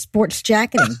 herringbone sports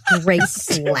jacket, and gray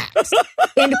slacks.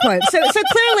 End quote. So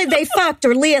clearly they fucked,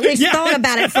 or Lee at least thought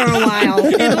about it for a while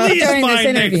during this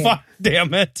interview. They fucked,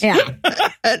 damn it. Yeah.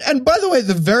 And by the way,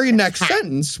 the very next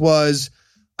sentence was,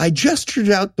 I gestured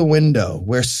out the window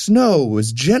where snow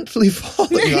was gently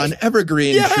falling on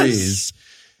evergreen trees.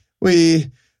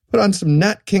 We put on some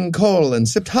Nat King Cole and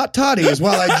sipped hot toddies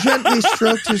while I gently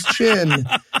stroked his chin,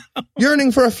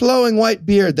 yearning for a flowing white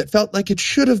beard that felt like it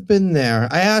should have been there.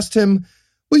 I asked him,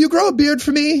 will you grow a beard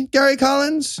for me, Gary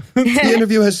Collins? The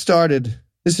interview has started.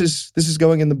 This is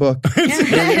going in the book.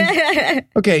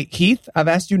 Okay, Heath, I've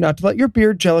asked you not to let your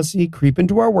beard jealousy creep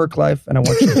into our work life, and I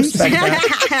want you to respect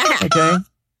that. Okay?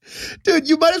 Dude,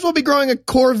 you might as well be growing a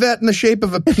Corvette in the shape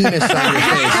of a penis on your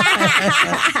face.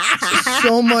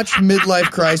 So much midlife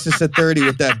crisis at 30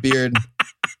 with that beard.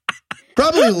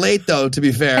 Probably late, though, to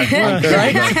be fair. Yeah,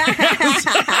 right?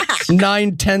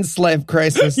 9/10 life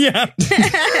crisis. Yeah.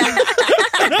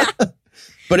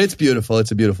 But it's beautiful.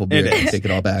 It's a beautiful beard. I take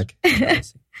it all back.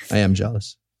 I am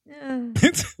jealous. And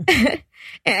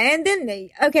then,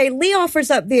 okay, Lee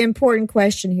offers up the important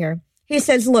question here. He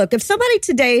says, look, if somebody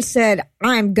today said,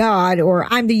 I'm God, or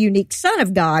I'm the unique son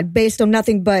of God, based on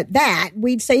nothing but that,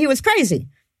 we'd say he was crazy.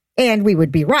 And we would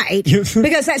be right,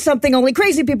 because that's something only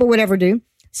crazy people would ever do.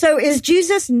 So is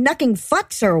Jesus knucking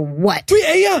fucks or what?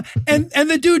 Yeah. And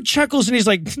the dude chuckles and he's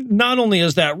like, not only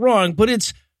is that wrong, but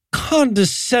it's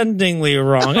condescendingly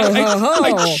wrong.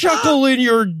 I chuckle in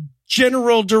your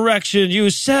general direction, you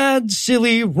sad,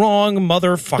 silly, wrong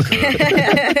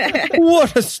motherfucker.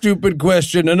 What a stupid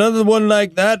question. Another one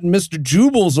like that, and Mr.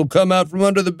 Jubles will come out from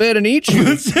under the bed and eat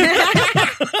you.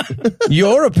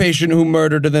 You're a patient who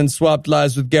murdered and then swapped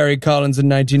lives with Gary Collins in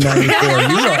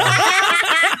 1994. You are.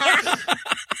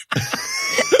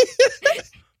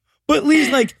 But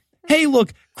Lee's like, hey,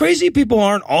 look, crazy people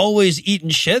aren't always eating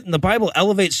shit, and the Bible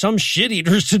elevates some shit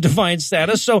eaters to divine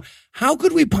status. So how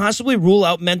could we possibly rule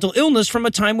out mental illness from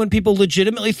a time when people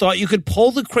legitimately thought you could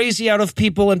pull the crazy out of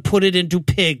people and put it into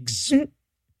pigs?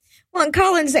 Well, and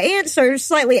Collins' answer,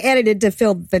 slightly edited to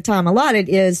fill the time allotted,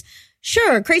 is,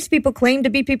 sure, crazy people claim to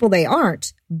be people they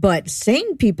aren't, but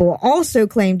sane people also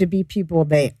claim to be people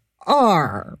they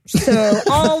are. So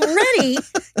already,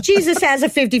 Jesus has a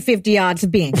 50-50 odds of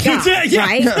being God,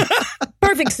 right?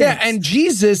 Perfect sense. Yeah, and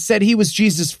Jesus said he was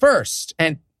Jesus first,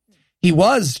 and he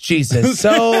was Jesus,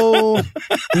 so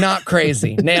not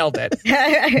crazy. Nailed it.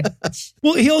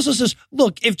 Well, he also says,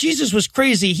 look, if Jesus was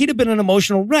crazy, he'd have been an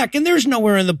emotional wreck, and there's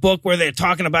nowhere in the book where they're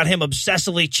talking about him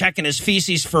obsessively checking his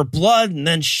feces for blood and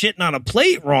then shitting on a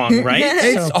plate wrong, right?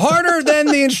 It's harder than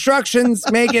the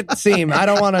instructions make it seem. I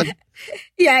don't want to...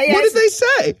 Yeah. What did they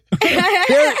say?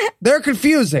 They're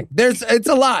confusing. It's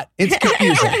a lot. It's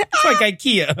confusing. It's like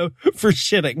IKEA for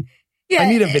shitting. Yeah, I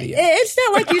need a video. It's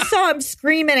not like you saw him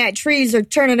screaming at trees or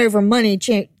turning over money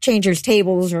changers'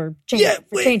 tables or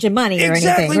changing money or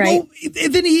anything, right? Well,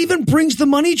 then he even brings the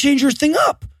money changers thing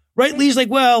up. Right? Lee's like,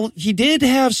 well, he did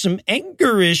have some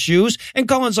anger issues. And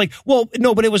Colin's like, well,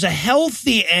 no, but it was a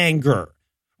healthy anger.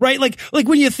 Right? Like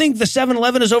when you think the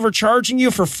 7-Eleven is overcharging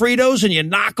you for Fritos and you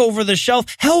knock over the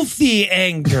shelf, healthy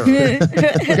anger.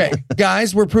 Okay,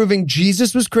 guys, we're proving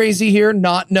Jesus was crazy here,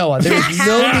 not Noah. There's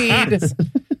no need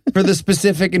for the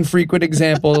specific and frequent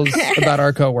examples about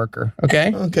our coworker.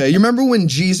 Okay? Okay. You remember when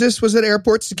Jesus was at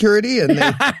airport security and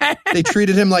they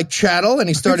treated him like chattel and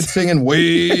he started singing,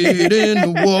 "Wade in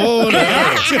the water,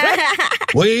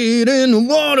 wade in the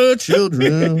water,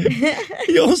 children."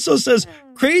 He also says,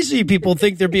 crazy people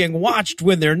think they're being watched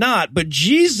when they're not, but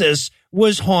Jesus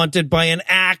was haunted by an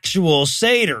actual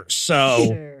satyr.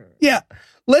 So, yeah,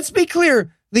 let's be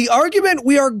clear. The argument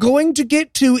we are going to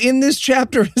get to in this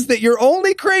chapter is that you're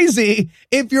only crazy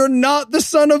if you're not the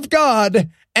Son of God,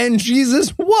 and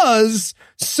Jesus was,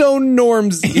 so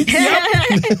Normsy.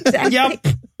 Yep.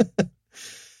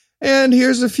 And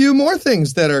here's a few more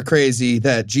things that are crazy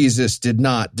that Jesus did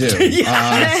not do.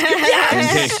 In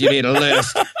case you need a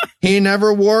list. He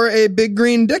never wore a big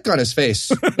green dick on his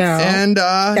face. No, and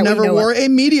never wore a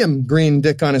medium green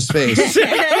dick on his face.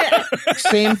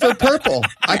 Same for purple.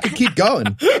 I could keep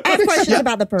going. I have questions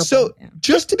about the purple. So,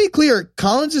 just to be clear,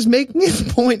 Collins is making his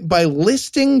point by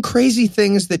listing crazy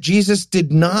things that Jesus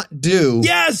did not do.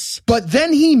 Yes! But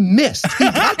then he missed. He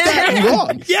got that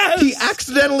wrong. Yes! He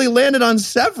accidentally landed on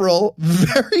several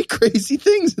very crazy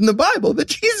things in the Bible that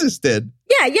Jesus did.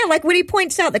 Yeah, like when he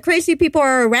points out that crazy people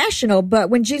are irrational, but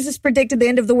when Jesus predicted the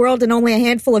end of the world in only a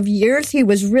handful of years, he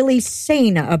was really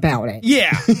sane about it.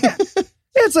 Yeah.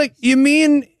 It's like, you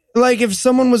mean... like if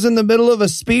someone was in the middle of a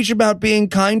speech about being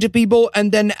kind to people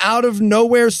and then out of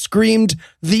nowhere screamed,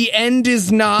 "The end is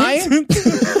nigh"?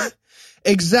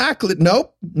 Exactly.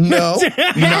 Nope. No.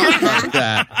 Not like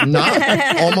that.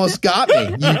 Not. Almost got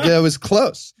me. That was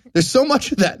close. There's so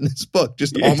much of that in this book,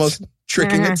 just almost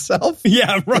tricking itself.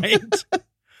 Yeah, right.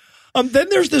 Then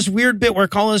there's this weird bit where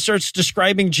Collins starts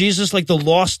describing Jesus like the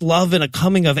lost love in a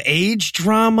coming-of-age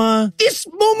drama. This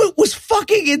moment was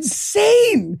fucking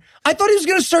insane. I thought he was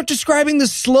going to start describing the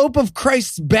slope of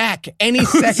Christ's back any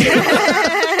second.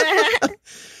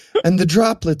 And the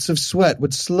droplets of sweat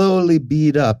would slowly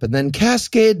bead up and then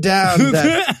cascade down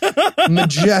that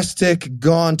majestic,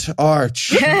 gaunt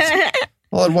arch.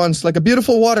 All at once, like a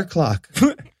beautiful water clock.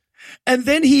 And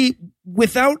then he,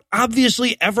 without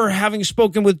obviously ever having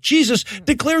spoken with Jesus,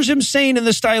 declares him sane in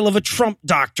the style of a Trump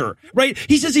doctor, right?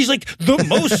 He says he's like the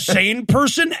most sane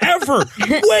person ever.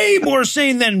 Way more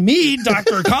sane than me,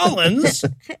 Dr. Collins.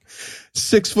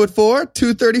 6'4",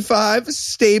 235,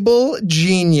 stable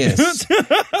genius.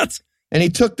 And he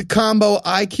took the combo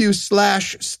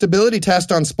IQ/stability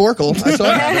test on Sporkle. I saw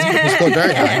that. He scored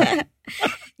very high.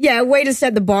 Yeah, way to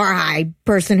set the bar high.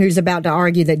 Person who's about to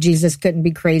argue that Jesus couldn't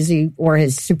be crazy or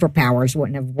his superpowers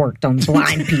wouldn't have worked on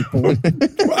blind people.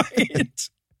 Right.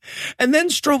 And then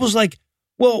Strobel's like,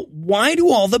 well, why do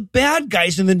all the bad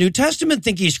guys in the New Testament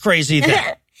think he's crazy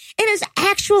then? And his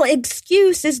actual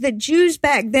excuse is that Jews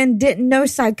back then didn't know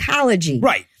psychology.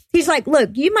 Right. He's like,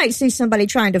 look, you might see somebody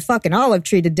trying to fuck an olive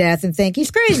tree to death and think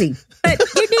he's crazy. But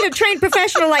you need a trained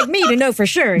professional like me to know for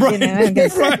sure. Right. You know?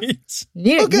 Right.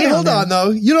 Okay, hold on, though.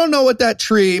 You don't know what that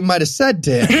tree might have said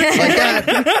to him. Like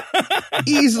that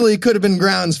easily could have been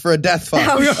grounds for a death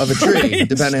fuck of a tree, Right.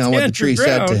 depending on what the tree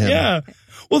said to him. Yeah.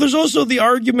 Well, there's also the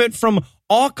argument from,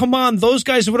 oh, come on, those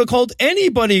guys would have called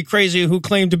anybody crazy who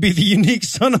claimed to be the unique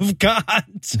son of God.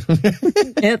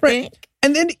 Right.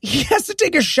 And then he has to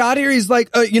take a shot here. He's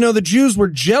like, the Jews were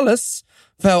jealous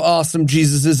of how awesome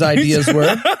Jesus' ideas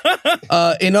were.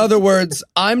 In other words,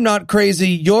 I'm not crazy.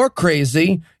 You're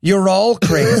crazy. You're all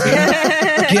crazy.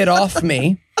 Get off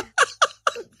me.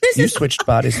 You switched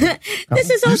bodies. This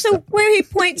is also where he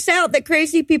points out that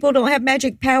crazy people don't have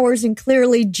magic powers, and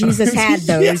clearly Jesus had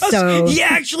those. Yes, So he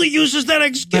actually uses that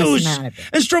excuse. And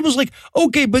Strobel's like,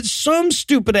 okay, but some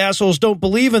stupid assholes don't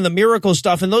believe in the miracle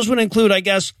stuff, and those would include, I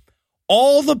guess,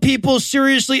 all the people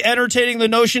seriously entertaining the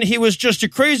notion he was just a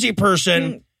crazy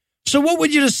person. So what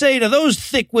would you say to those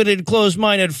thick-witted,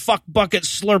 closed-minded, fuck-bucket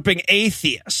slurping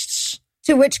atheists?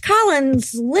 To which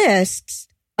Collins lists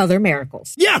other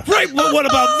miracles. Yeah, right. Well, what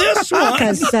about this one?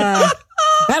 Because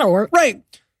that'll work. Right.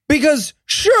 Because,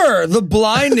 sure, the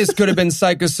blindness could have been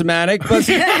psychosomatic, but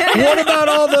what about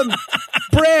all the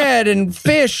bread and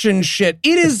fish and shit?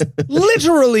 It is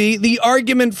literally the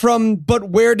argument from, but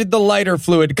where did the lighter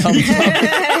fluid come from?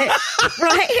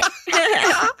 Right.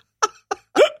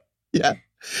 Yeah.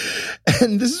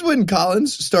 And this is when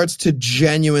Collins starts to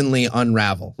genuinely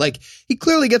unravel. Like, he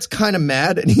clearly gets kind of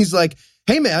mad, and he's like,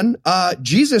 hey, man,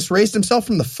 Jesus raised himself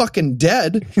from the fucking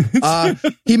dead.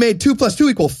 He made 2 +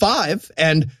 2 = 5,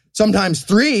 and sometimes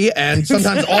 3, and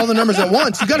sometimes all the numbers at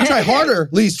once. You got to try harder,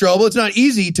 Lee Strobel. It's not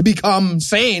easy to become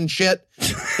sane. Shit.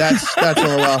 That's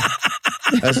Orwell.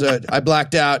 I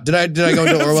blacked out. Did I go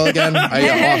into Orwell again?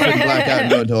 I often black out and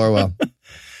go into Orwell.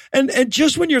 And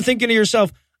just when you're thinking to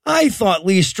yourself, I thought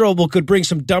Lee Strobel could bring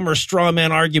some dumber straw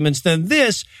man arguments than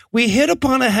this, we hit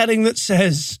upon a heading that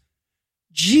says,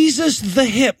 Jesus the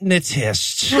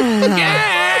Hypnotist.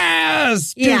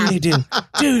 Yes! Yeah. Doodly-doo.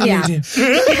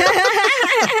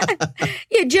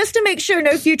 Yeah, just to make sure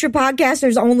no future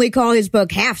podcasters only call his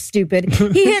book half stupid,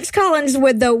 he hits Collins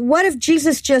with the, what if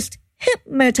Jesus just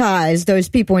hypnotized those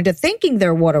people into thinking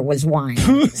their water was wine?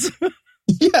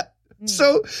 Yeah.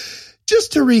 So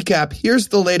just to recap, here's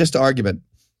the latest argument.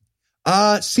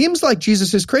 Seems like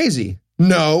Jesus is crazy.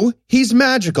 No, he's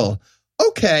magical.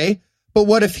 Okay, but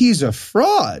what if he's a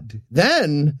fraud?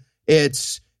 Then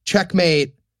it's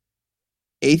checkmate.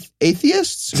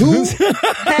 Atheists? Who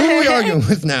are we arguing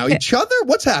with now? Each other?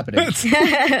 What's happening?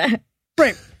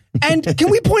 Right. And can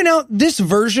we point out this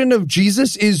version of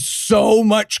Jesus is so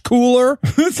much cooler,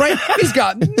 right? He's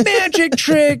got magic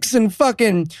tricks and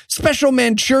fucking special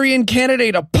Manchurian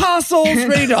candidate apostles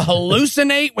ready to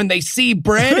hallucinate when they see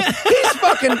bread. He's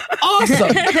fucking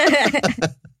awesome.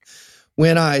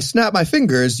 When I snap my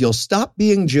fingers, you'll stop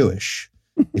being Jewish.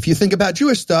 If you think about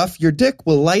Jewish stuff, your dick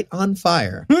will light on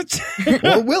fire.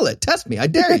 Or will it? Test me. I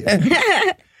dare you.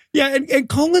 Yeah, and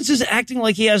Collins is acting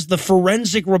like he has the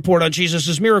forensic report on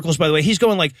Jesus' miracles, by the way. He's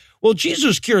going like, well,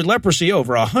 Jesus cured leprosy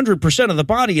over 100% of the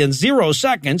body in 0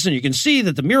 seconds, and you can see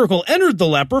that the miracle entered the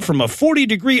leper from a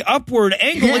 40-degree upward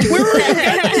angle. Like, where are you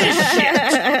getting this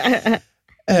shit?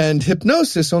 And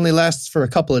hypnosis only lasts for a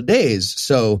couple of days,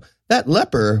 so that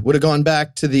leper would have gone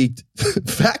back to the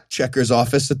fact checker's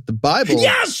office at the Bible.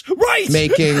 Yes, right.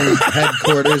 Making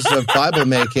headquarters of Bible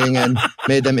making and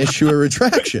made them issue a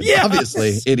retraction. Yes.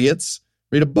 Obviously, idiots.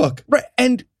 Read a book. Right.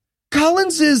 And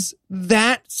Collins is,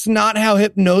 that's not how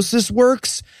hypnosis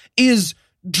works, is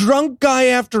drunk guy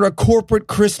after a corporate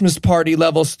Christmas party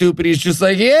level stupid. He's just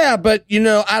like, yeah, but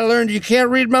I learned you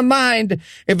can't read my mind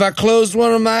if I close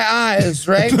one of my eyes,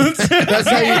 right? That's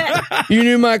how you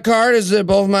knew my card is that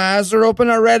both my eyes are open.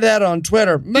 I read that on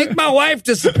Twitter. Make my wife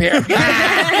disappear.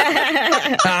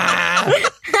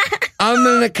 I'm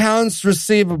an accounts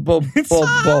receivable.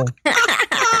 Well,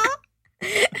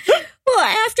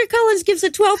 after Collins gives a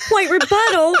 12-point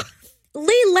rebuttal,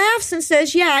 Lee laughs and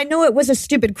says, yeah, I know it was a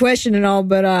stupid question and all,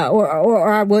 but or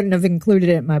I wouldn't have included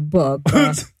it in my book.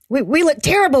 We look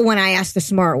terrible when I ask the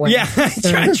smart one. Yeah,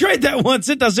 I tried that once.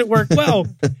 It doesn't work well.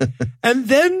 And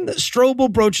then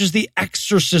Strobel broaches the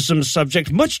exorcism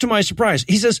subject, much to my surprise.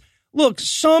 He says, look,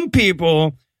 some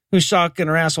people who suck and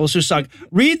are assholes who suck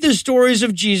read the stories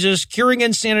of Jesus curing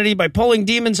insanity by pulling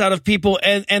demons out of people,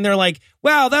 and they're like,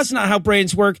 wow, that's not how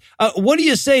brains work. What do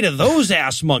you say to those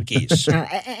ass monkeys?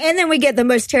 And then we get the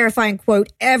most terrifying quote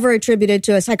ever attributed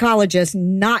to a psychologist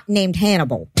not named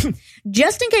Hannibal.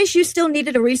 Just in case you still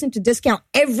needed a reason to discount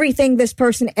everything this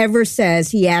person ever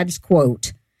says, he adds,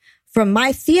 quote, from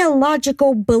my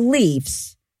theological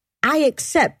beliefs, I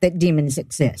accept that demons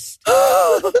exist.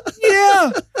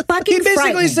 Yeah. Fucking He basically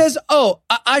frightening. says,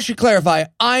 I should clarify,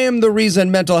 I am the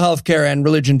reason mental health care and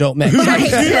religion don't mix.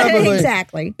 Right. Probably.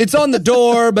 Exactly. It's on the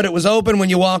door, but it was open when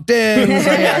you walked in.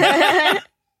 So, yeah.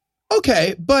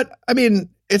 Okay, but I mean,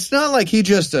 it's not like he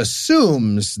just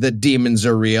assumes that demons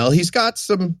are real. He's got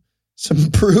some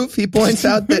proof. He points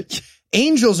out that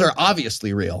angels are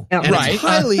obviously real. Yeah, and right. it's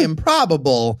highly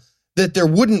improbable that there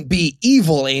wouldn't be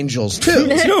evil angels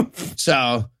too.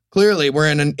 So clearly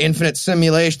we're in an infinite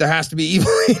simulation. There has to be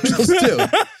evil angels too.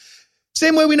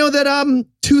 Same way we know that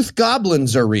tooth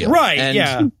goblins are real. Right, and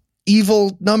yeah.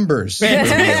 evil numbers. Evil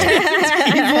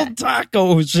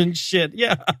tacos and shit.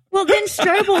 Yeah. Well, then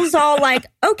Strobel's all like,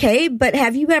 okay, but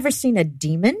have you ever seen a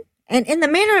demon? And in the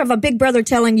manner of a big brother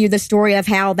telling you the story of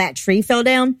how that tree fell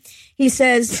down, he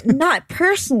says, not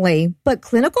personally, but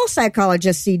clinical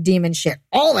psychologists see demon shit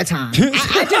all the time.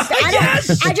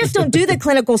 I just don't do the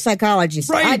clinical psychology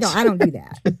stuff. Right. I don't do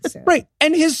that. So. Right.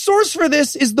 And his source for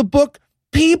this is the book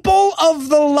People of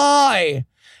the Lie.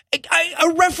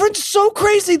 A reference so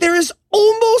crazy, there is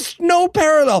almost no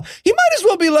parallel. He might as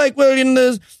well be like, well, in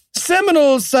the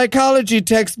seminal psychology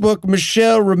textbook,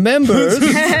 Michelle remembers,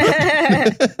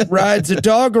 rides a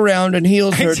dog around and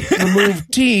heals her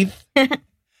removed teeth.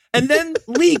 And then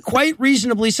Lee quite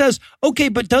reasonably says, okay,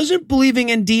 but doesn't believing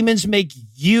in demons make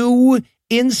you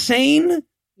insane?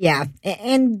 Yeah.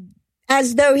 And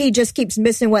as though he just keeps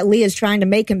missing what Lee is trying to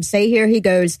make him say here, he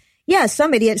goes, yeah,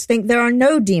 some idiots think there are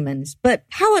no demons, but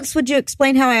how else would you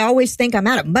explain how I always think I'm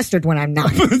out of mustard when I'm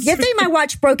not? You think my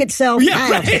watch broke itself?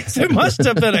 Yeah, right. It must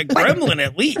have been a gremlin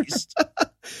at least.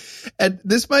 And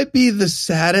this might be the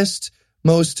saddest,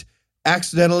 most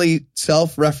accidentally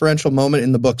self-referential moment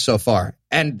in the book so far.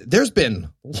 And there's been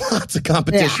lots of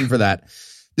competition for that.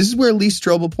 This is where Lee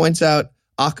Strobel points out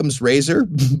Occam's razor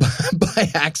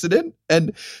by accident.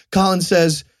 And Colin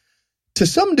says, to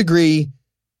some degree,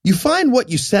 you find what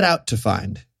you set out to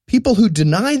find. People who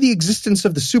deny the existence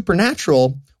of the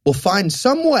supernatural will find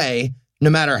some way,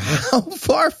 no matter how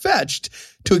far-fetched,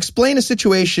 to explain a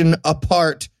situation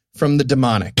apart from the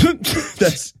demonic.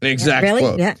 That's an exact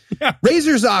quote. Yeah.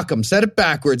 Razor's Occam. Said it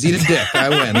backwards. Eat a dick. I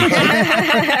win.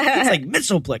 It's like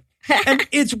Mitzelplick. And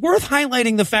it's worth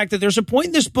highlighting the fact that there's a point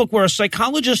in this book where a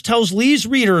psychologist tells Lee's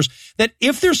readers that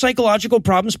if their psychological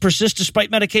problems persist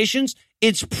despite medications,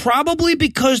 it's probably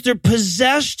because they're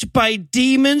possessed by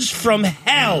demons from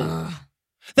hell.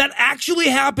 That actually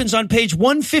happens on page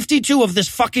 152 of this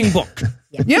fucking book.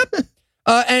 Yep.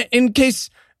 And in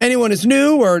case anyone is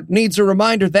new or needs a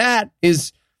reminder, that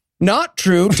is not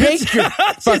true. Take your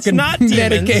fucking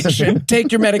medication.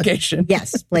 Take your medication.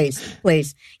 Yes,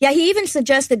 please. Yeah, he even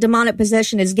suggests that demonic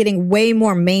possession is getting way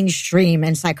more mainstream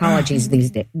in psychology these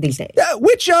days.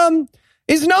 Which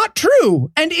is not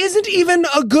true and isn't even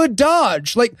a good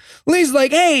dodge. Like, Lee's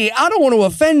like, hey, I don't want to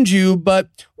offend you, but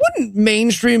wouldn't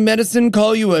mainstream medicine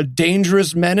call you a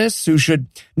dangerous menace who should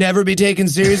never be taken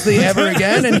seriously ever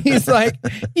again? And he's like,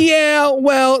 yeah,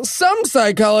 well, some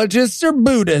psychologists are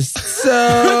Buddhists,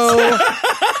 so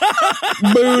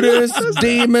Buddhists,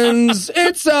 demons,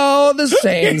 it's all the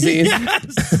same.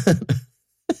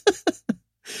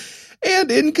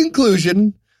 And in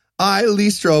conclusion, I, Lee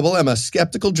Strobel, am a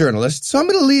skeptical journalist, so I'm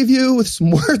going to leave you with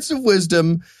some words of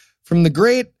wisdom from the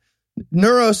great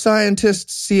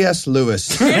neuroscientist C.S.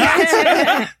 Lewis.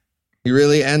 He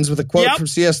really ends with a quote from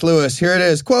C.S. Lewis. Here it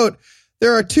is, quote,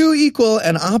 there are two equal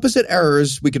and opposite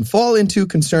errors we can fall into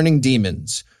concerning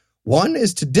demons. One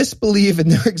is to disbelieve in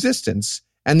their existence,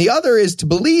 and the other is to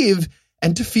believe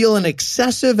and to feel an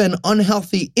excessive and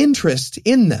unhealthy interest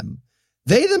in them.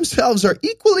 They themselves are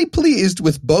equally pleased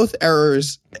with both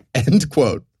errors, end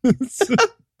quote.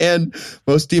 And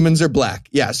most demons are black.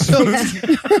 Yeah, so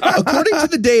according to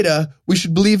the data, we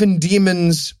should believe in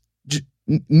demons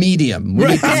medium. We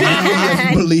need to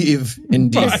believe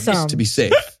in demons to be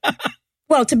safe.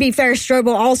 Well, to be fair,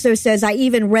 Strobel also says, I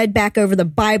even read back over the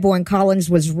Bible and Collins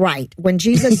was right. When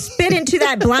Jesus spit into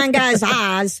that blind guy's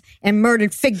eyes and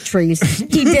murdered fig trees, he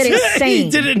did it sane. He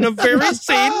did it in a very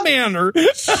sane manner.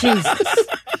 Jesus.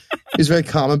 He's very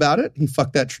calm about it. He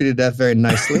fucked that tree to death very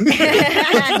nicely.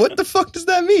 What the fuck does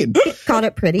that mean? Caught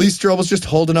it pretty. Lee Strobel's just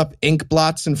holding up ink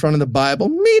blots in front of the Bible.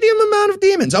 Medium amount of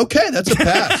demons. Okay, that's a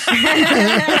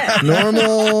pass.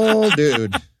 Normal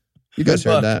dude. You guys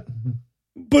heard that.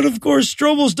 But of course,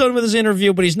 Strobel's done with his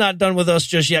interview, but he's not done with us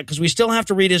just yet because we still have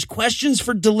to read his questions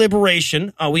for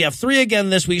deliberation. We have 3 again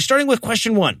this week, starting with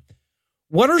question 1.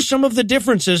 What are some of the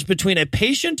differences between a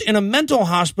patient in a mental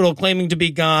hospital claiming to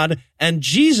be God and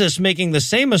Jesus making the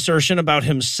same assertion about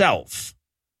himself?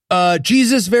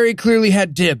 Jesus very clearly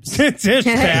had dibs. It's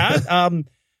bad.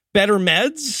 Better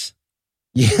meds?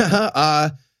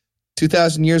 Yeah,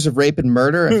 2,000 years of rape and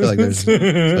murder. I feel like there's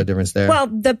a difference there. Well,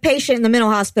 the patient in the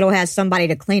mental hospital has somebody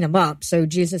to clean him up, so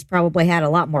Jesus probably had a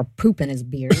lot more poop in his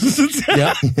beard.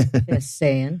 Yep. Just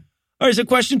saying. All right, so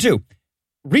question 2.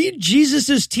 Read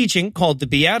Jesus' teaching called the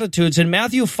Beatitudes in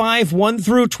Matthew 5, 1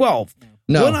 through 12.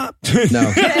 No. No. Not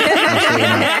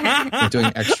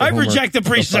doing extra I homework. reject the Go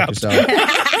fuck precept. yourself.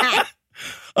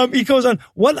 He goes on,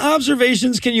 what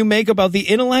observations can you make about the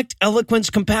intellect, eloquence,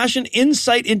 compassion,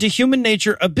 insight into human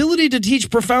nature, ability to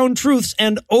teach profound truths,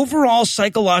 and overall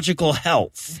psychological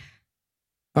health?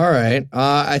 All right.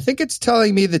 I think it's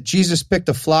telling me that Jesus picked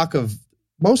a flock of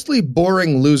mostly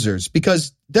boring losers,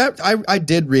 because that I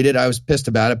did read it. I was pissed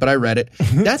about it, but I read it.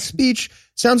 That speech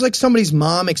sounds like somebody's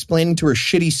mom explaining to her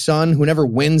shitty son who never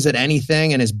wins at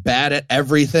anything and is bad at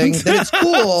everything that it's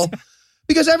cool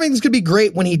because everything's going to be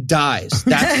great when he dies.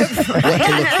 That's what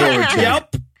to look forward to.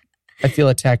 Yep. I feel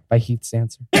attacked by Heath's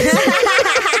answer.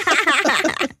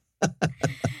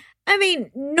 I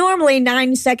mean, normally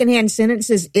 9 secondhand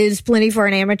sentences is plenty for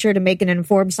an amateur to make an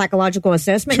informed psychological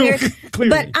assessment here.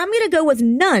 But I'm going to go with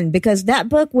none because that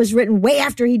book was written way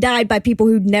after he died by people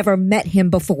who'd never met him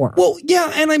before. Well,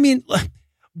 yeah, and I mean,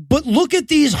 but look at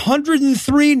these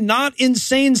 103 not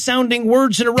insane sounding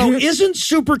words in a row. Isn't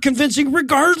super convincing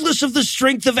regardless of the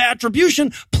strength of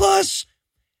attribution. Plus,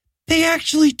 they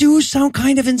actually do sound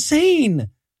kind of insane.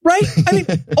 Right? I mean,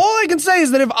 all I can say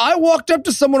is that if I walked up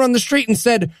to someone on the street and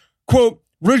said, quote,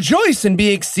 rejoice and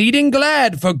be exceeding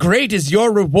glad, for great is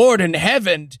your reward in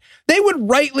heaven, they would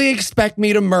rightly expect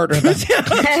me to murder them.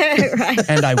 Right.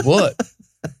 And I would.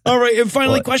 All right, and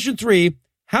finally, question 3.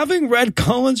 Having read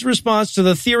Colin's response to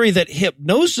the theory that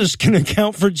hypnosis can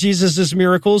account for Jesus'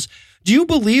 miracles, do you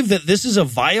believe that this is a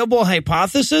viable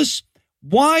hypothesis?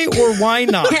 Why or why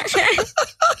not?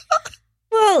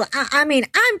 Well, I mean,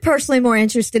 I'm personally more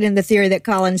interested in the theory that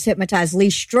Collins hypnotized Lee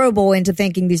Strobel into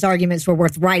thinking these arguments were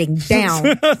worth writing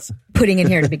down, putting in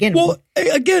here to begin with. Well,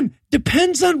 again,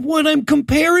 depends on what I'm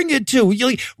comparing it to. You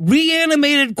like,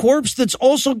 reanimated corpse that's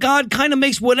also God kind of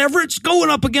makes whatever it's going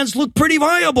up against look pretty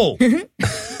viable.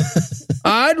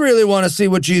 I'd really want to see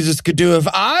what Jesus could do if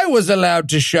I was allowed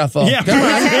to shuffle. Yeah. Come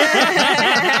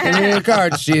on. Give me your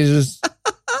cards, Jesus.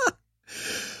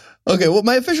 Okay, well,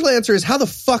 my official answer is how the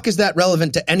fuck is that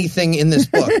relevant to anything in this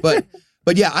book?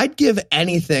 But yeah, I'd give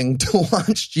anything to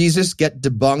watch Jesus get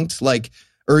debunked like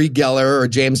Uri Geller or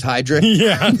James Heydrich.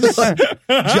 Yeah. Like,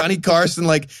 Johnny Carson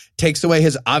takes away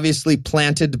his obviously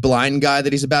planted blind guy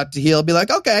that he's about to heal. Be like,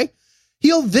 okay,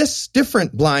 heal this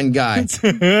different blind guy.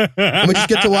 And we just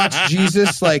get to watch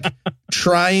Jesus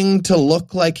trying to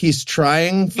look like he's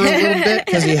trying for a little bit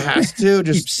because he has to.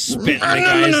 Just spit in the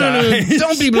guy's eyes.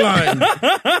 Don't be blind.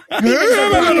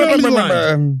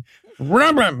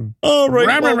 All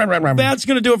right, well, that's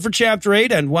going to do it for Chapter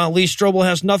 8. And while Lee Strobel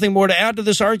has nothing more to add to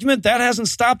this argument, that hasn't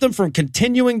stopped him from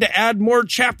continuing to add more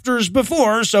chapters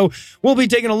before. So we'll be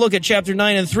taking a look at Chapter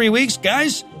 9 in 3 weeks.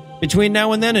 Guys, between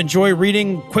now and then, enjoy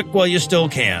reading quick while you still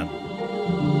can.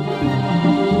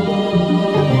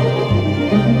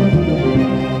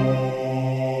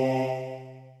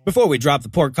 Before we drop the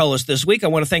portcullis this week, I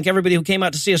want to thank everybody who came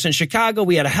out to see us in Chicago.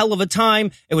 We had a hell of a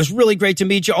time. It was really great to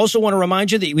meet you. Also want to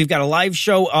remind you that we've got a live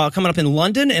show coming up in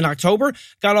London in October.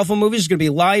 God Awful Movies is going to be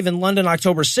live in London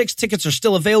October 6th. Tickets are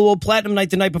still available. Platinum night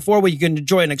the night before, where you can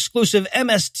enjoy an exclusive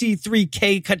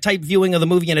MST3K type viewing of the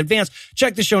movie in advance.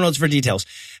 Check the show notes for details.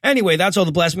 Anyway, that's all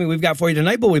the blasphemy we've got for you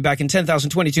tonight. We'll be back in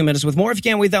 10,022 minutes with more. If you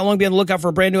can't wait that long, be on the lookout for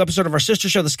a brand new episode of our sister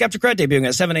show, The Skeptocrat, debuting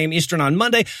at 7 a.m. Eastern on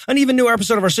Monday. An even newer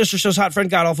episode of our sister show's Hot Friend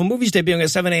God Awful Movies, debuting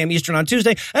at 7 a.m. Eastern on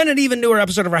Tuesday, and an even newer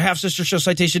episode of our half-sister show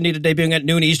Citation Needed, debuting at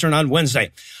noon Eastern on Wednesday.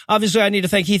 Obviously, I need to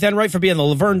thank Heath Enright for being the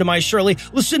Laverne to my Shirley,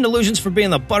 Lucinda Illusions for being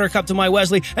the Buttercup to my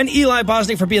Wesley, and Eli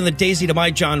Bosnick for being the Daisy to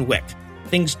my John Wick.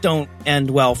 Things don't end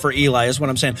well for Eli, is what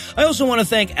I'm saying. I also want to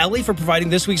thank Ellie for providing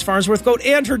this week's Farnsworth quote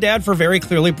and her dad for very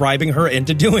clearly bribing her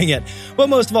into doing it. But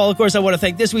most of all, of course, I want to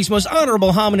thank this week's most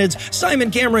honorable hominids,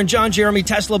 Simon Cameron, John Jeremy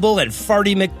Tesla Bull, and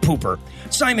Farty McPooper.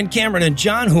 Simon Cameron and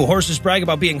John, who horses brag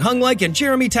about being hung like, and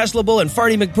Jeremy Tesla Bull and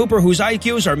Farty McPooper, whose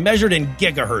IQs are measured in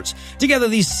gigahertz. Together,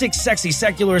 these 6 sexy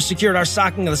secularists secured our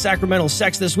socking of the sacramental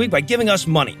sex this week by giving us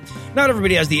money. Not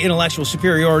everybody has the intellectual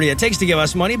superiority it takes to give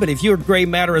us money, but if your gray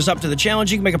matter is up to the challenge,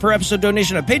 Challenge. You can make a per-episode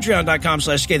donation at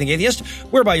patreon.com/scathingatheist,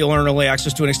 whereby you'll earn early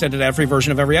access to an extended ad-free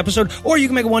version of every episode, or you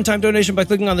can make a one-time donation by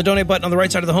clicking on the donate button on the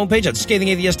right side of the homepage at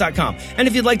scathingatheist.com. And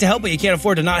if you'd like to help but you can't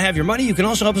afford to not have your money, you can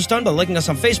also help us done by liking us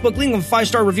on Facebook, leaving a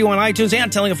 5-star review on iTunes,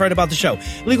 and telling a friend about the show.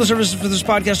 Legal services for this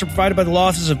podcast are provided by the law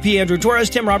offices of P. Andrew Torres.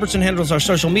 Tim Robertson handles our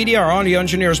social media. Our audio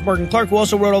engineer is Morgan Clark, who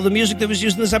also wrote all the music that was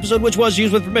used in this episode, which was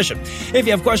used with permission. If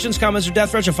you have questions, comments, or death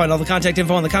threats, you'll find all the contact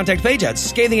info on the contact page at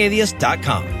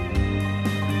scathingatheist.com.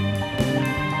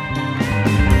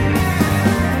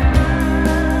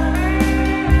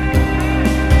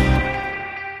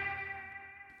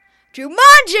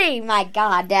 Jumanji! My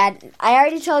God, Dad. I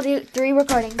already told you 3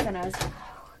 recordings and I was...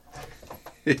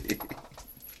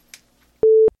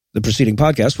 The preceding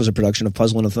podcast was a production of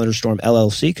Puzzle and a Thunderstorm,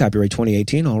 LLC, copyright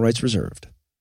 2018, all rights reserved.